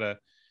boat inside a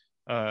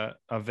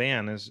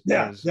van is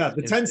The is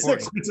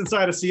 10-6 fits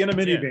inside a Sienna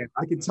minivan. Yeah.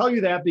 I can tell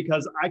you that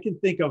because I can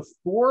think of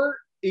 4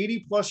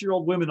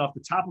 80-plus-year-old women off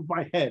the top of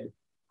my head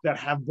that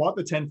have bought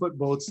the 10-foot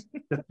boats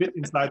that fit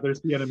inside their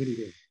Sienna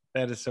minivan.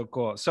 That is so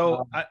cool.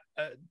 So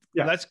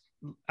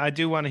I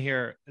do want to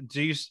hear,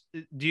 do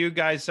you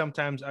guys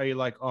sometimes, are you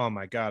like, oh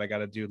my God, I got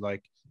to do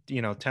like,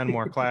 10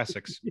 more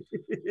classics?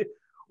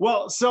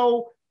 Well,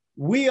 so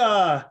we,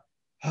 the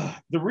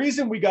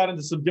reason we got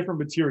into some different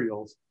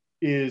materials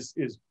is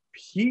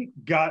Pete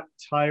got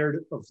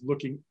tired of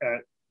looking at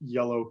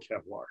yellow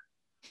Kevlar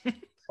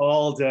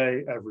all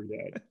day, every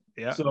day.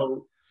 Yeah.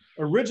 So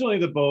originally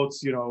the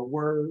boats,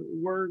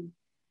 were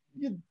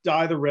you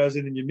dye the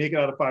resin and you make it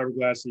out of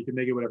fiberglass so you can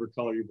make it whatever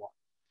color you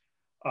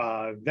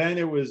want. Then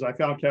it was, I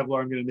found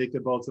Kevlar, I'm going to make the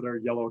boats that are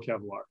yellow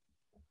Kevlar.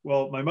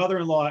 Well, my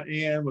mother-in-law,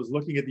 Anne, was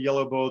looking at the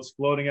yellow boats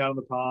floating out in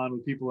the pond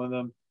with people in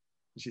them.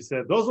 And she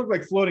said, those look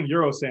like floating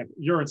urine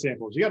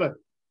samples. You got to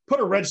put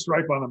a red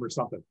stripe on them or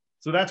something.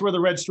 So that's where the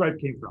red stripe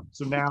came from.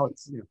 So now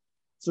it's,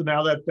 so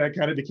now that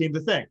kind of became the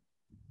thing.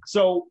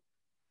 So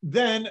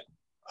then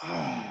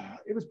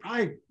it was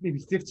probably maybe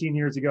 15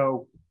 years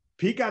ago,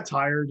 Pete got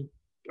tired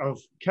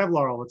of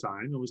Kevlar all the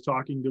time and was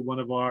talking to one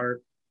of our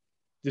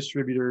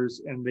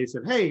distributors, and they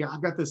said, hey,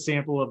 I've got this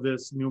sample of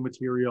this new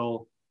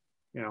material.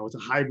 It's a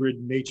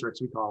hybrid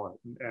matrix, we call it,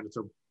 and it's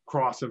a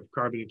cross of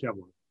carbon and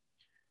Kevlar.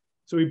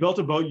 So we built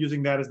a boat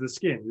using that as the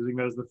skin, using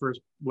that as the first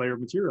layer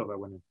of material that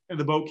went in. And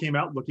the boat came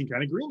out looking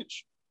kind of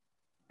greenish.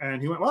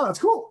 And he went, wow, that's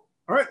cool.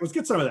 All right, let's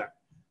get some of that.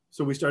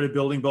 So we started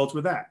building boats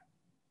with that.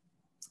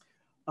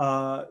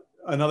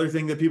 Another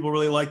thing that people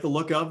really like the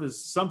look of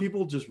is some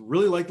people just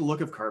really like the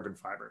look of carbon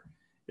fiber.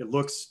 It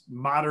looks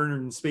modern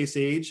and space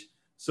age.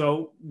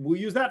 So we'll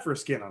use that for a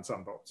skin on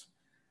some boats.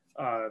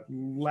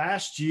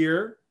 Last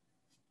year,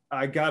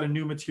 I got a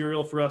new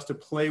material for us to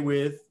play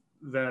with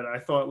that I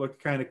thought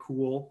looked kind of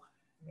cool.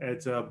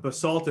 It's a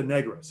basalt and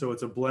negra. So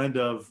it's a blend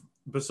of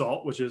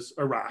basalt, which is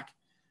a rock,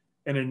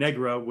 and a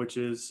negra, which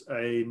is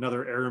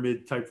another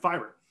aramid type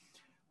fiber.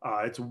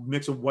 It's a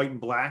mix of white and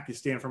black. You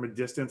stand from a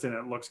distance and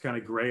it looks kind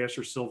of grayish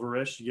or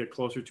silverish. You get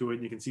closer to it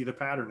and you can see the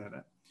pattern in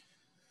it.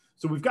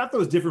 So we've got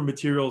those different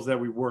materials that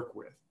we work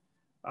with.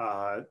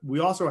 We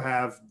also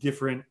have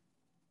different,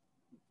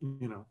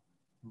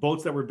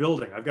 boats that we're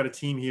building. I've got a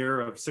team here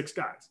of 6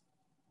 guys.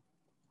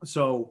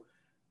 So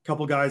a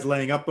couple guys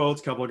laying up boats,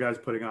 a couple of guys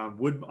putting on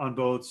wood on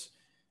boats,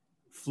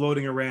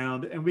 floating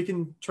around, and we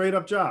can trade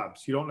up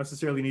jobs. You don't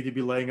necessarily need to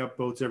be laying up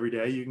boats every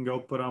day. You can go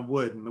put on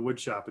wood in the wood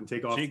shop and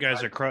take off. So you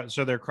guys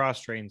are they're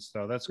cross-trained,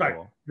 so that's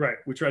cool. Right.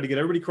 We try to get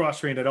everybody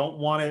cross-trained. I don't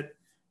want it.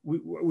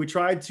 We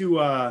tried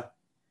to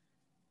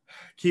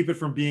keep it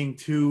from being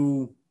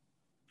too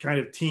kind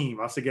of team,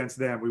 us against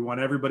them. We want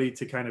everybody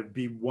to kind of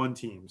be one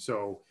team.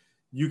 So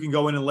you can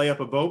go in and lay up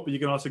a boat, but you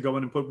can also go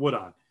in and put wood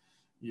on.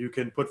 You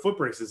can put foot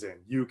braces in.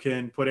 You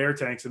can put air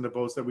tanks in the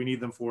boats that we need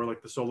them for,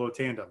 like the solo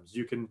tandems.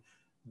 You can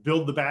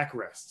build the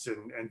backrests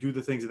and do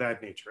the things of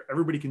that nature.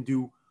 Everybody can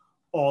do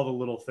all the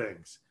little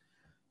things.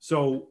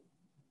 So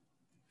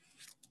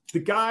the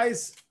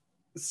guys,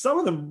 some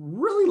of them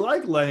really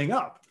like laying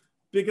up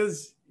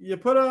because you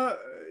put a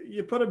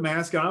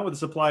mask on with a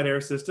supplied air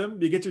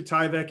system, you get your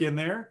Tyvek in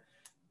there,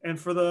 and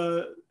for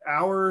the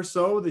hour or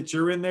so that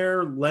you're in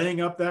there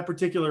laying up that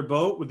particular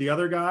boat with the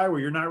other guy where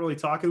you're not really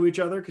talking to each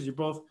other because you're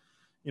both,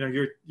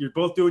 you're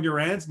both doing your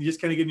ends and you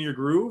just kind of get in your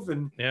groove,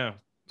 and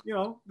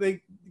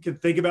they can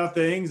think about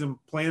things and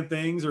plan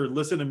things or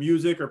listen to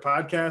music or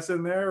podcasts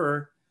in there,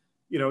 or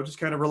just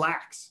kind of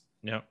relax.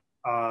 Yeah.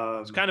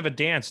 It's kind of a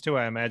dance too,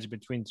 I imagine,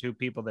 between two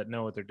people that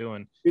know what they're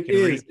doing. It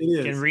is.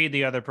 Can read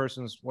the other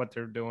person's what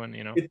they're doing.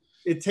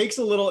 It takes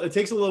a little.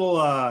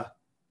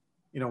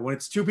 When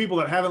it's two people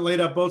that haven't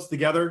laid up boats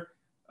together,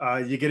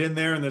 you get in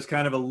there and there's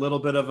kind of a little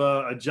bit of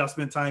a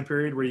adjustment time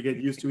period where you get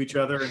used to each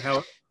other and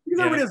how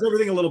everybody does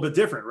everything a little bit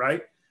different,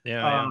 right?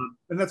 Yeah.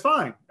 And that's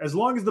fine as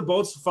long as the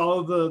boats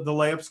follow the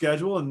layup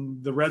schedule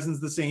and the resin's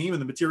the same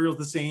and the material's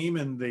the same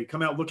and they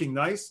come out looking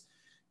nice.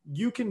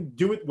 You can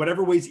do it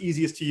whatever way's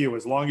easiest to you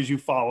as long as you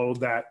follow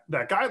that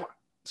guideline.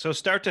 So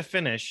start to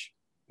finish,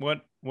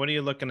 what are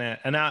you looking at?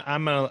 And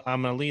I'm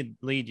gonna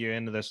lead you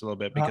into this a little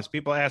bit because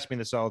people ask me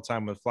this all the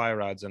time with fly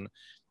rods, and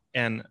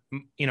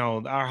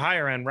our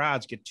higher end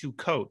rods get 2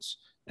 coats,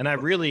 and I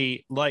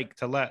really like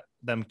to let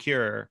them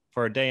cure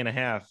for a day and a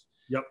half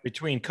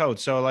between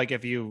coats. So like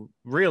if you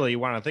really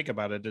want to think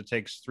about it, it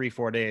takes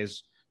 3-4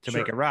 days to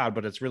make a rod,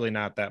 but it's really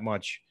not that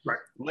much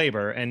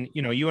labor. And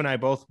you and I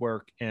both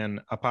work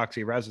in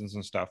epoxy resins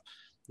and stuff.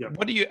 Yep.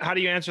 How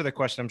do you answer the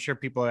question? I'm sure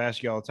people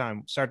ask you all the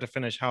time, start to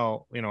finish,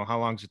 how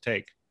long does it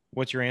take?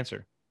 What's your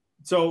answer?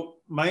 So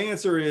my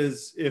answer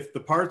is, if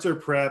the parts are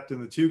prepped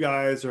and the 2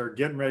 guys are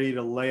getting ready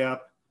to lay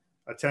up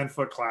a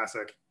 10-foot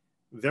classic,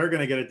 they're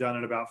going to get it done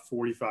in about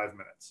 45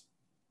 minutes.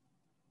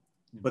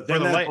 But then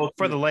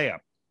for the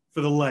layup,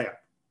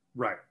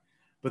 right?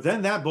 But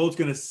then that boat's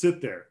going to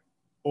sit there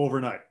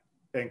overnight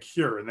and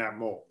cure in that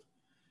mold.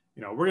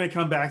 We're going to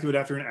come back to it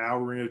after an hour.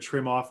 We're going to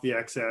trim off the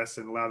excess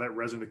and allow that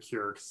resin to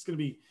cure,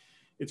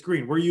 because it's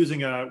green. We're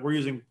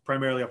using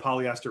primarily a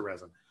polyester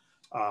resin.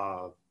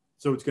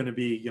 So it's going to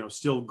be,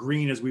 still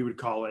green as we would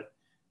call it.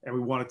 And we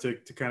want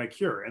it to kind of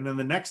cure. And then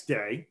the next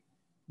day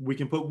we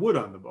can put wood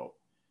on the boat,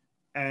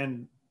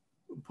 and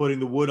putting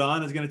the wood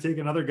on is going to take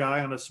another guy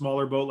on a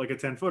smaller boat, like a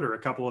 10-footer, a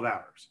couple of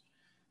hours.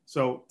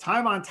 So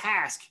time on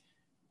task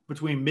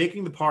between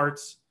making the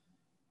parts,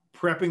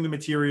 prepping the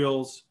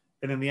materials,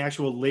 and then the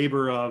actual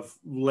labor of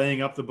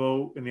laying up the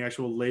boat and the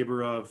actual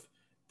labor of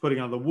putting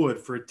on the wood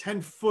for a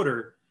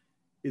 10-footer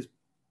is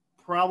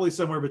probably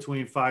somewhere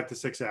between 5 to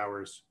 6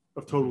 hours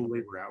of total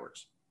labor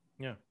hours.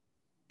 Yeah.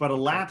 But a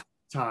lap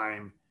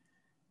time,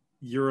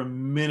 you're a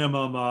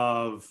minimum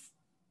of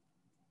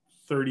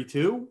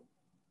 32.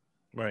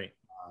 Right.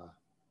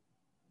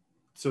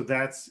 So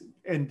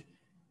and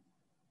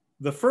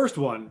the first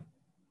one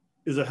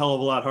is a hell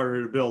of a lot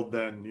harder to build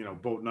than,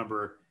 boat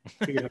number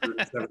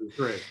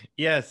 873.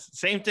 Yes.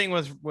 Same thing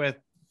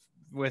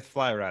with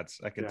fly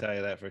rods. I can tell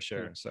you that for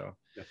sure.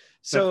 Yeah.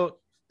 So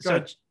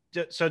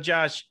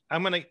Josh,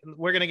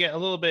 we're gonna get a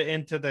little bit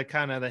into the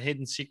kind of the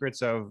hidden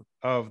secrets of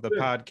the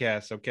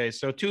podcast. Okay,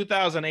 so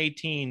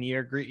 2018,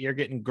 you're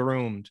getting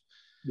groomed,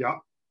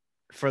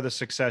 for the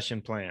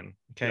succession plan.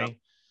 Okay,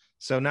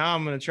 so now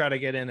I'm gonna try to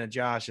get into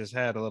Josh's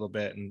head a little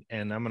bit,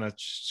 and I'm gonna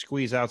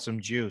squeeze out some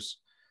juice.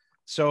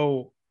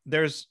 So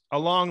there's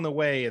along the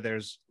way,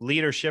 there's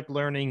leadership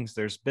learnings,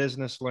 there's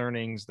business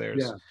learnings,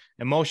 there's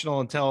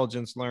emotional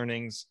intelligence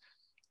learnings.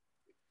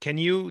 Can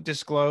you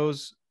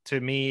disclose to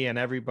me and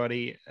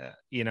everybody,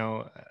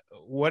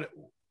 what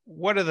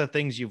are the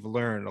things you've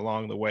learned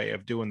along the way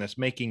of doing this,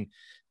 making,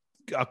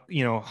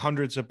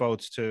 hundreds of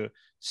boats to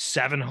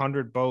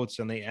 700 boats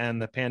and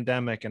the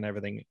pandemic and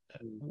everything?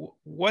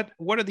 What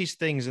are these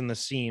things in the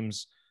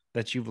seams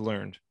that you've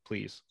learned,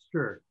 please?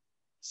 Sure.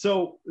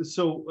 So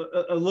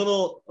a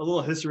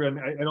little history. I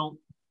mean, I don't,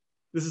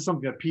 this is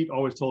something that Pete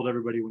always told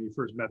everybody when he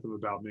first met them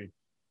about me.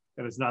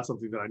 And it's not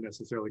something that I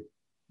necessarily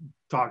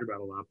talk about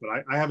a lot, but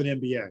I have an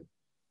MBA.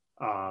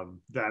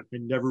 That I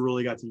never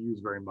really got to use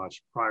very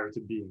much prior to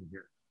being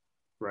here,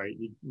 right?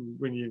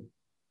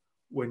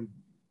 When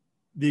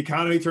the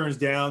economy turns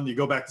down, you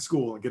go back to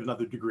school and get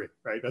another degree,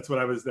 right? That's what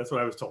I was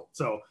told.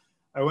 So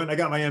I went and I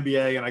got my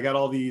MBA, and I got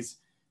all these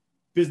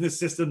business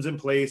systems in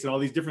place and all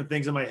these different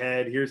things in my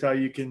head. Here's how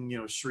you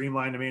can,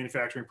 streamline the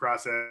manufacturing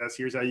process.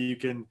 Here's how you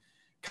can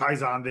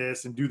Kaizen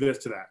this and do this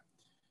to that.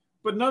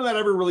 But none of that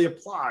ever really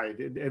applied.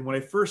 And when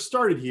I first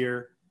started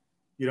here,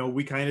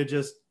 we kind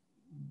of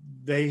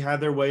they had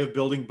their way of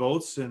building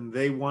boats, and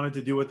they wanted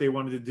to do what they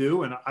wanted to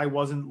do. And I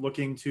wasn't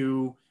looking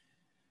to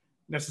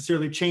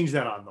necessarily change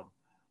that on them.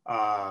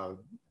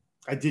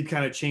 I did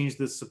kind of change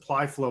the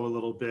supply flow a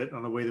little bit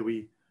on the way that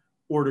we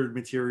ordered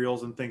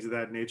materials and things of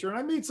that nature. And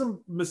I made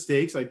some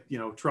mistakes. I,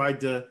 tried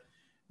to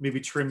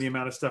maybe trim the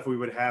amount of stuff we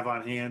would have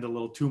on hand a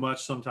little too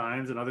much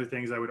sometimes, and other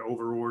things I would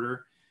over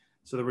order.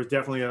 So there was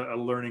definitely a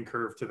learning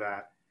curve to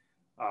that.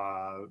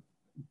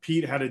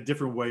 Pete had a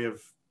different way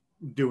of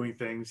doing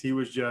things. He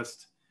was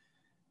just,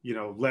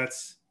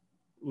 let's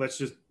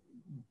just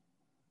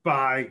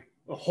buy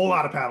a whole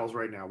lot of paddles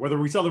right now. Whether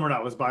we sell them or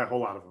not, let's buy a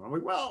whole lot of them. I'm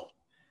like, well,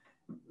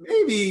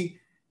 maybe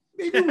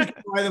we can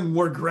buy them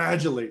more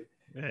gradually.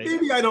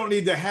 Maybe I don't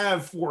need to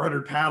have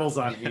 400 paddles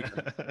on hand.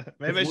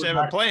 Maybe I should have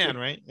a plan,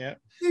 right? Yeah.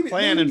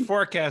 Plan and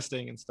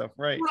forecasting and stuff.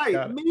 Right.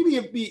 Right. Maybe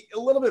it'd be a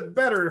little bit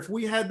better if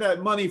we had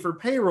that money for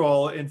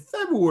payroll in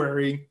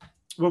February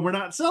when we're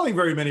not selling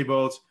very many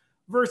boats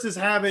versus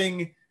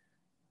having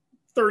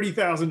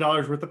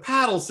 $30,000 worth of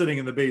paddles sitting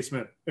in the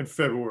basement in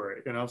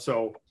February,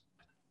 So,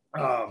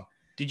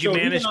 did you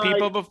manage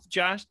people,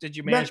 Josh? Did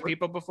you manage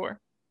people before?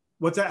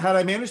 What's that? Had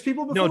I managed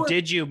people before? No,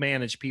 did you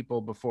manage people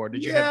before?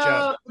 Did you have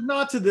jobs?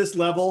 Not to this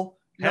level.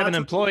 Having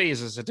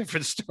employees is a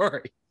different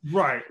story.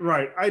 Right.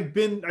 I've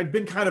been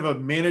kind of a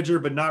manager,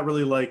 but not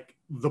really like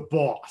the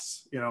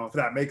boss, if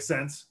that makes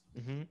sense.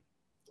 Mm-hmm.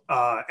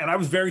 And I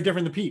was very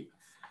different than Pete.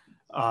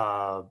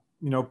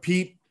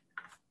 Pete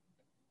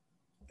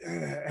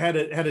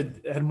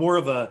had more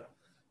of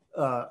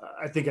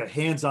I think a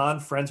hands-on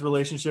friends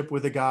relationship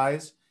with the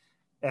guys.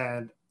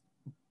 And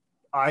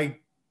I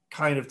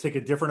kind of take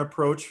a different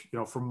approach,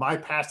 from my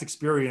past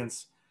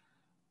experience.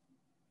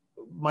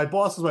 My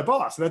boss is my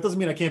boss. That doesn't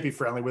mean I can't be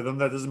friendly with him.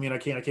 That doesn't mean I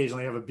can't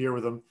occasionally have a beer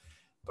with him,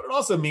 but it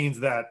also means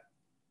that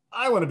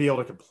I want to be able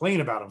to complain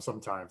about him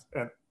sometimes.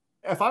 And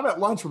if I'm at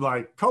lunch with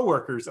my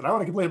coworkers and I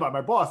want to complain about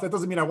my boss, that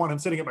doesn't mean I want him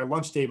sitting at my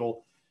lunch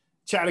table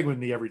chatting with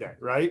me every day.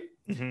 Right.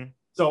 Mm-hmm.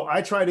 So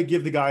I try to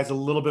give the guys a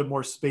little bit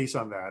more space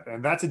on that.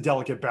 And that's a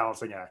delicate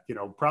balancing act,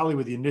 probably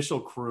with the initial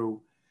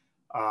crew.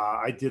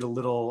 I did that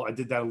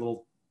a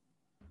little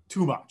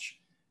too much,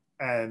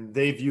 and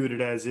they viewed it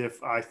as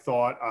if I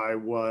thought I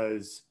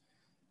was,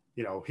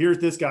 here's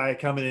this guy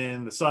coming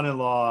in, the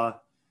son-in-law,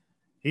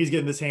 he's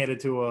getting this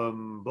handed to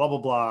him, blah, blah,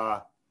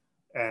 blah.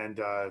 And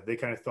they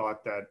kind of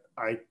thought that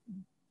I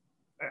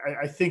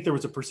think there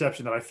was a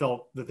perception that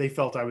they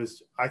felt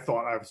I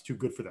thought I was too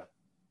good for them.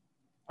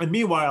 And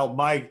meanwhile,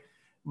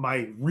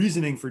 my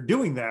reasoning for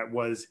doing that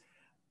was,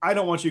 I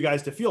don't want you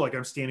guys to feel like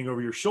I'm standing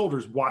over your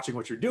shoulders watching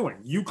what you're doing.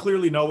 You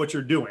clearly know what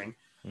you're doing.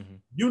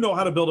 You know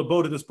how to build a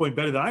boat at this point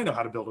better than I know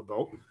how to build a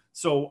boat.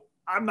 So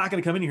I'm not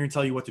going to come in here and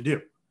tell you what to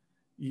do.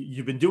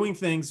 You've been doing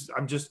things.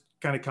 I'm just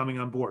kind of coming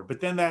on board. But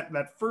then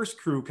that first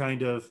crew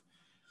kind of,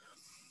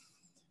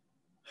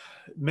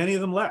 many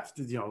of them left.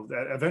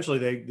 Eventually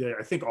they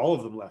I think all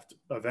of them left.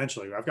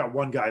 Eventually, I've got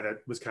one guy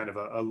that was kind of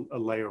a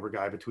layover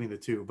guy between the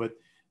two, but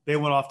they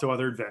went off to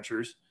other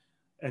adventures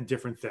and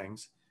different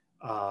things.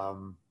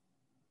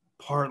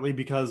 Partly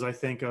because I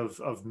think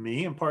of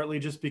me, and partly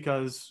just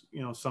because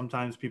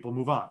sometimes people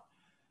move on.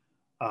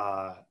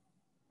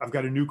 I've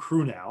got a new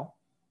crew now,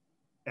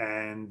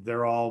 and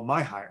they're all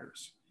my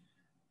hires,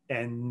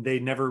 and they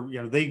never,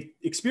 they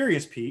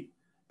experienced Pete,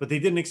 but they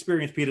didn't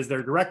experience Pete as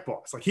their direct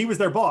boss. Like, he was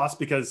their boss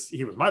because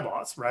he was my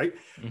boss, right?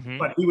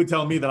 But he would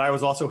tell me that I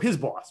was also his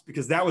boss,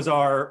 because that was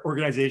our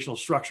organizational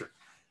structure.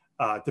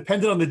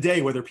 Depended on the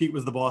day whether Pete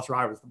was the boss or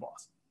I was the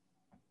boss.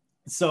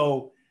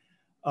 So,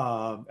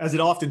 as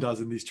it often does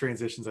in these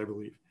transitions, I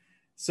believe.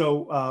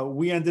 So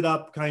we ended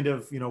up kind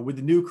of, with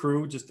the new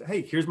crew, just,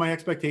 hey, here's my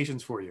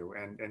expectations for you.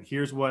 And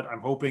here's what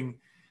I'm hoping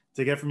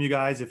to get from you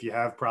guys. If you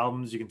have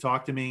problems, you can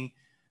talk to me.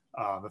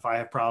 If I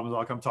have problems,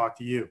 I'll come talk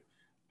to you.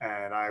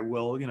 And I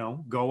will,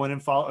 go in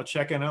and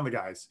check in on the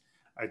guys.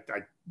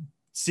 I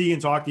see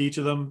and talk to each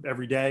of them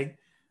every day,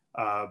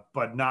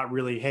 but not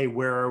really, hey,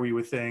 where are we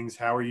with things?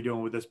 How are you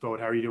doing with this boat?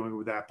 How are you doing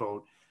with that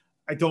boat?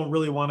 I don't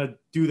really want to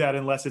do that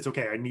unless it's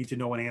okay. I need to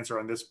know an answer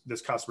on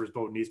this customer's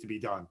boat needs to be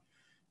done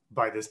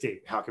by this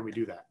date. How can we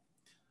do that?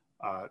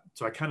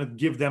 So I kind of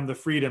give them the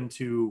freedom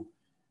to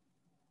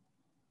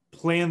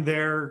plan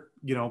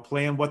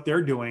plan what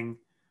they're doing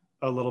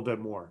a little bit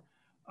more.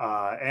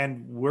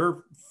 And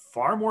we're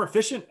far more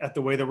efficient at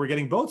the way that we're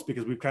getting boats,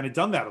 because we've kind of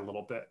done that a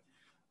little bit.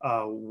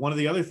 One of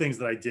the other things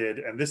that I did,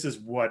 and this is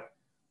where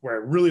I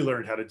really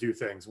learned how to do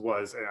things,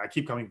 was, and I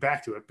keep coming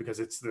back to it because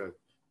it's the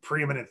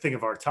preeminent thing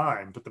of our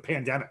time, but the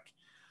pandemic,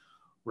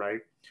 right?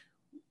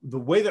 The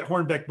way that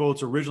Hornbeck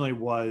Boats originally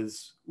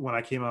was when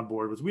I came on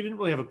board was we didn't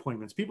really have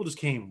appointments. People just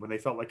came when they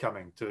felt like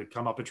coming to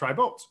come up and try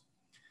boats.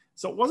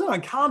 So it wasn't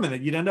uncommon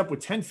that you'd end up with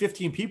 10,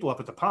 15 people up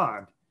at the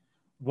pond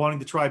wanting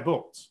to try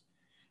boats.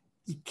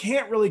 You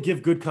can't really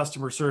give good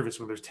customer service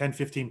when there's 10,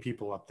 15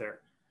 people up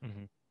there,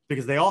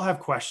 because they all have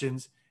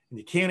questions and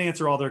you can't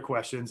answer all their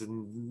questions.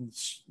 And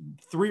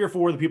 3 or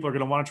 4 of the people are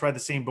going to want to try the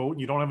same boat, and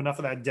you don't have enough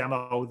of that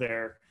demo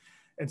there.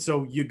 And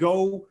so you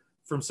go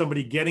from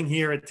somebody getting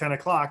here at 10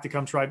 o'clock to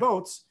come try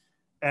boats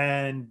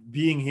and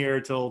being here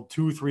till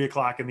 2, 3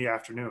 o'clock in the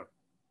afternoon.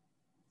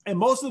 And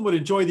most of them would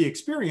enjoy the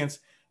experience,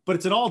 but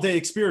it's an all day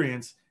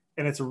experience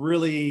and it's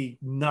really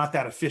not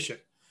that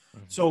efficient.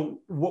 So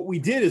what we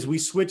did is we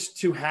switched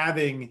to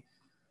having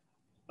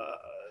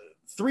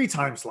 3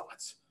 time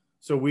slots.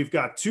 So we've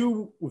got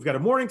a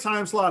morning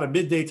time slot, a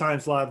midday time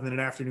slot, and then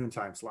an afternoon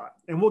time slot.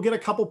 And we'll get a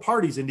couple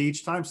parties into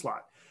each time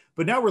slot.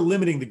 But now we're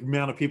limiting the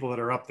amount of people that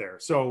are up there.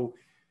 So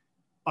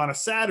on a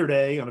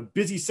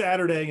busy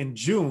Saturday in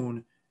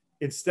June,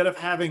 instead of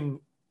having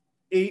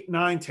 8,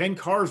 9, 10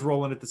 cars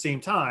rolling at the same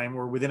time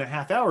or within a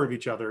half hour of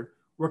each other,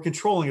 we're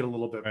controlling it a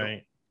little bit.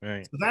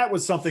 Right. So that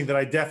was something that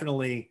I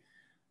definitely,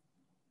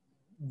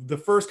 the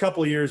first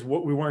couple of years,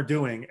 what we weren't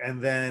doing.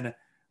 And then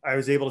I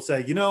was able to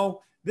say,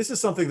 this is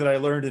something that I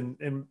learned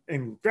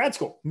in grad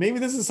school. Maybe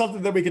this is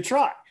something that we could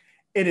try.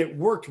 And it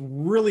worked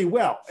really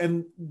well.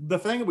 And the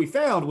thing that we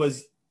found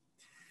was,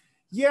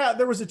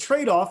 there was a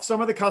trade-off.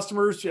 Some of the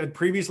customers had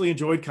previously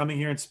enjoyed coming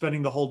here and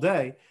spending the whole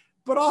day,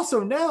 but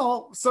also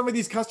now some of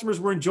these customers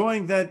were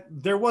enjoying that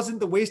there wasn't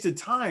the wasted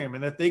time,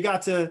 and that they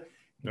got to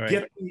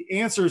get the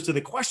answers to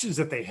the questions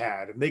that they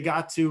had. And they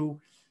got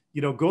to,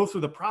 go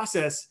through the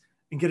process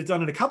and get it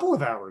done in a couple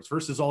of hours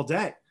versus all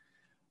day.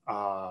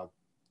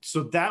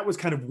 So that was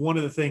kind of one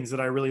of the things that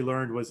I really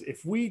learned was,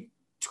 if we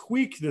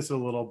tweak this a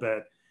little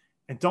bit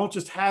and don't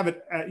just have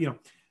it,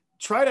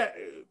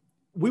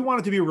 we want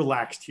it to be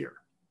relaxed here,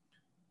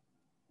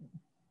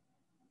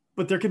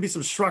 but there can be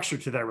some structure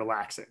to that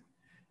relaxing.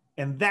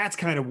 And that's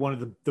kind of one of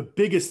the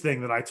biggest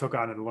thing that I took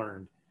on and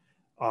learned.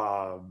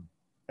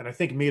 And I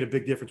think made a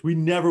big difference. We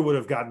never would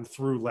have gotten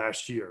through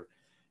last year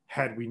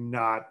had we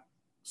not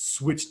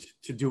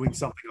switched to doing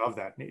something of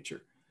that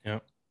nature. Yeah.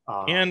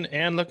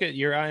 And look at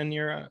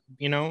your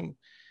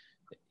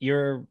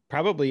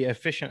probably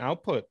efficient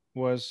output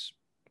was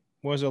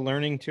a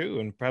learning too,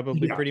 and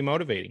probably pretty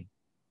motivating,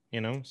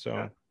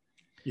 so.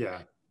 Yeah.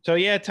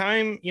 So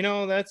time,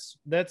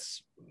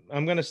 that's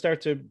I'm going to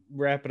start to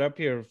wrap it up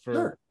here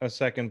for a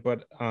second,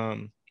 but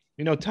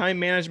time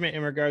management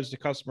in regards to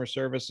customer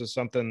service is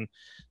something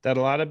that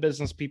a lot of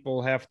business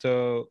people have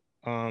to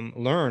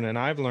learn. And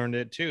I've learned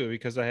it too,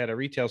 because I had a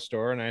retail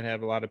store and I'd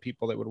have a lot of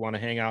people that would want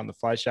to hang out in the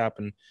fly shop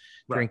and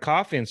drink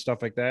coffee and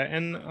stuff like that.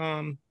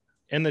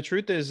 And the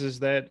truth is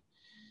that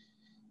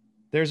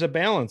there's a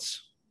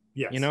balance,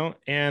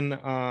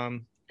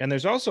 and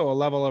there's also a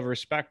level of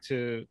respect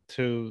to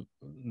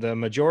the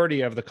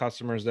majority of the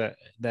customers that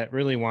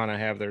really want to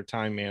have their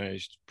time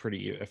managed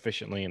pretty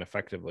efficiently and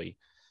effectively.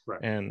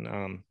 Right.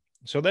 And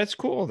so that's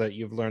cool that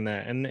you've learned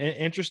that. And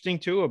interesting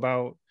too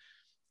about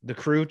the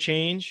crew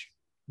change.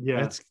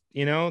 Yeah.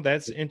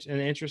 That's an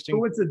interesting.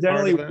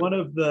 Coincidentally, part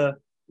of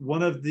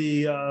one of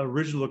the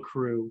original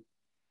crew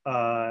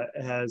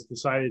has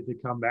decided to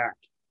come back.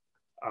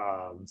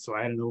 So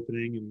I had an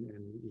opening, and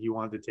he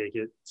wanted to take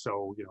it.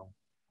 So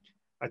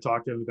I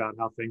talked to him about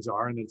how things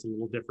are, and it's a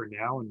little different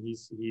now, and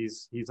he's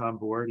on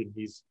board, and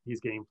he's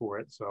game for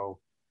it. So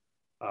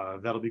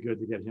that'll be good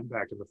to get him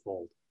back in the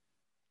fold.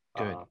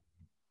 Good.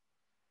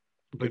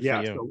 But Good yeah,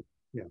 for you. so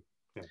yeah.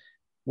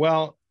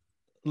 Well,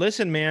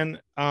 listen,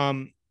 man.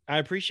 I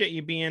appreciate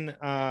you being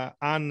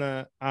on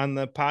the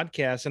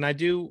podcast, and I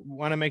do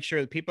want to make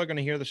sure that people are going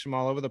to hear this from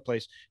all over the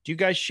place. Do you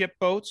guys ship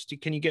boats?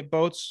 Can you get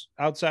boats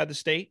outside the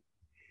state?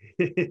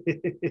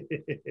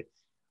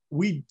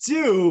 We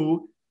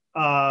do,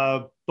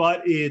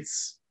 but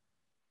it's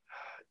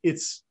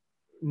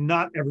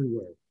not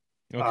everywhere.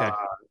 Okay.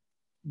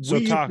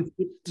 We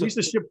used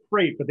to ship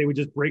freight, but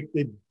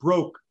they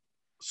broke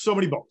so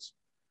many boats.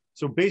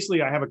 So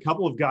basically, I have a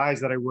couple of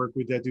guys that I work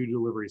with that do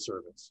delivery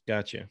service.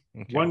 Gotcha.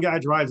 Okay. One guy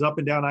drives up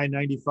and down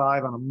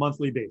I-95 on a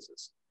monthly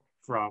basis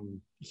from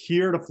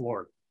here to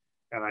Florida.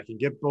 And I can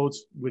get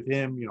boats with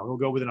him. He'll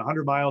go within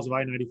 100 miles of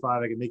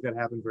I-95. I can make that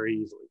happen very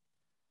easily.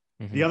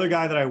 Mm-hmm. The other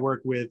guy that I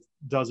work with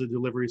does a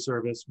delivery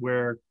service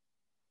where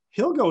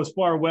he'll go as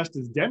far west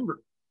as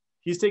Denver.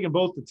 He's taken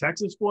boats to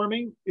Texas for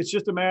me. It's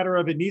just a matter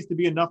of it needs to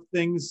be enough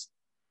things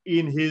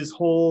in his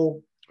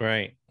whole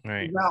route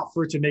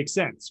for it to make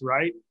sense,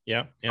 right?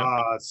 Yeah.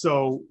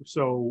 So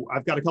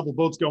I've got a couple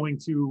boats going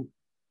to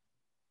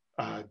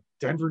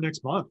Denver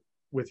next month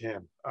with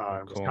him,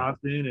 cool.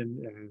 Wisconsin,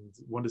 and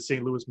one to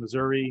St. Louis,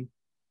 Missouri.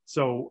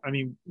 So I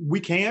mean, we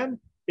can.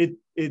 The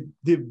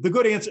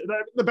good answer,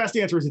 the best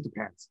answer is it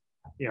depends.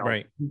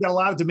 Right. You've got a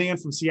lot of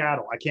demand from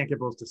Seattle. I can't get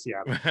boats to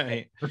Seattle.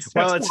 Right.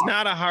 Well, it's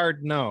not a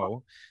hard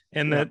no.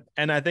 And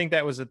I think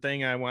that was the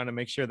thing I want to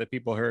make sure that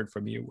people heard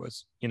from you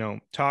was,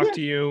 talk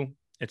to you.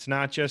 It's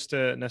not just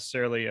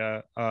necessarily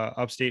a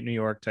upstate New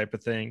York type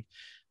of thing.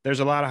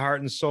 There's a lot of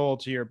heart and soul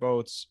to your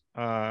boats.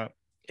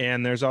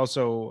 And there's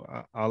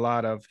also a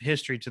lot of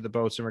history to the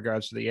boats in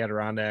regards to the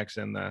Adirondacks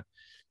and the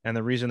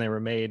reason they were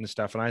made and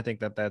stuff. And I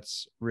think that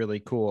that's really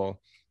cool.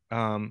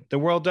 The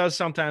world does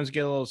sometimes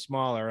get a little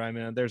smaller. I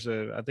mean, I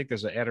think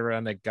there's an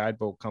Adirondack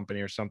guideboat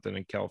company or something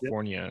in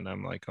California. And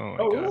I'm like, oh my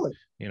God, really?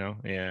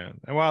 Yeah.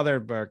 And while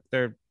they're,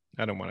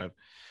 I don't want to,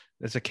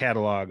 it's a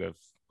catalog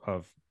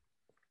of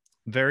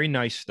very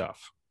nice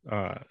stuff.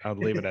 I'll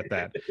leave it at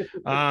that.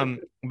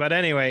 But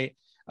anyway,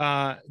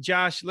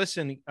 Josh,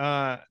 listen,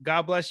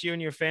 God bless you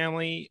and your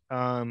family.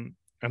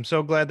 I'm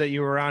so glad that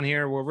you were on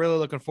here. We're really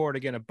looking forward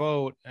to getting a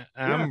boat.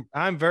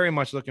 I'm very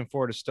much looking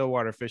forward to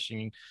stillwater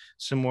fishing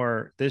some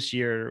more this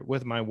year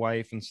with my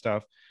wife and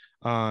stuff.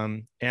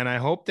 And I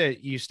hope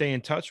that you stay in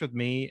touch with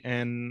me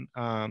and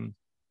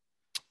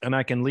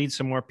I can lead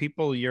some more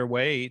people your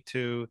way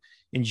to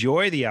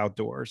enjoy the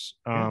outdoors.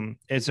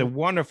 It's a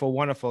wonderful,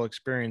 wonderful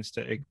experience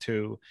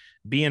to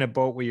be in a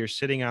boat where you're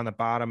sitting on the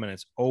bottom and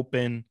it's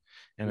open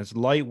and it's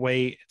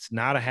lightweight. It's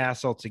not a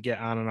hassle to get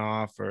on and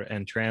off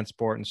and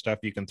transport and stuff.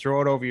 You can throw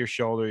it over your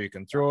shoulder. You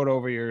can throw it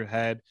over your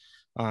head.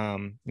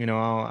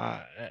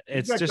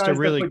 It's just a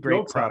really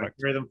great product.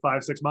 Carry them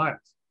 5-6 miles.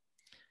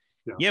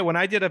 Yeah. When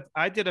I did a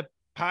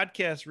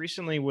podcast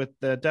recently with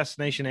the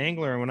Destination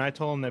Angler, and when I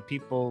told him that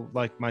people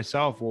like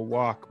myself will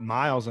walk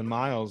miles and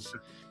miles,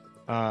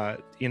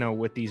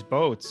 with these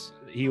boats,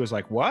 he was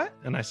like, "What?"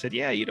 And I said,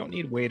 "Yeah, you don't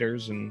need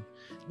waders and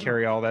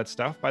carry all that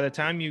stuff. By the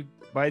time you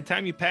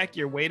pack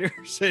your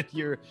waders and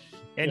your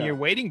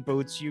wading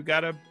boots, you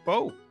got a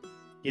boat.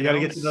 You got to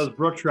get to those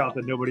brook trout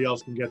that nobody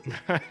else can get to."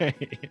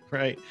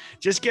 Right.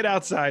 Just get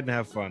outside and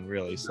have fun,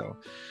 really. So,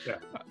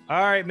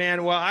 all right,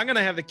 man. Well, I'm going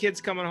to have the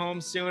kids coming home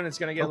soon. It's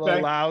going to get a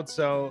little loud.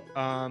 So,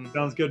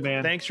 sounds good,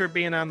 man. Thanks for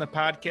being on the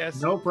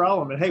podcast. No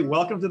problem. And hey,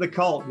 welcome to the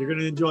cult. You're going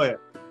to enjoy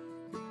it.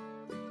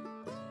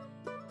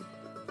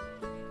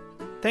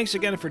 Thanks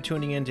again for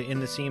tuning in to In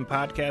the Seam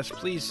podcast.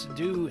 Please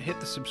do hit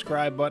the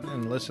subscribe button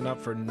and listen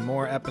up for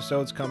more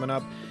episodes coming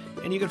up.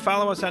 And you can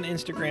follow us on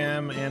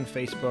Instagram and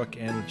Facebook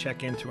and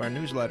check into our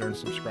newsletter and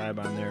subscribe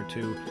on there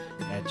too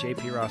at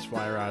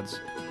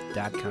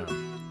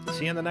jprossflyrods.com.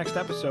 See you in the next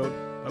episode.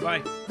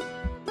 Bye-bye.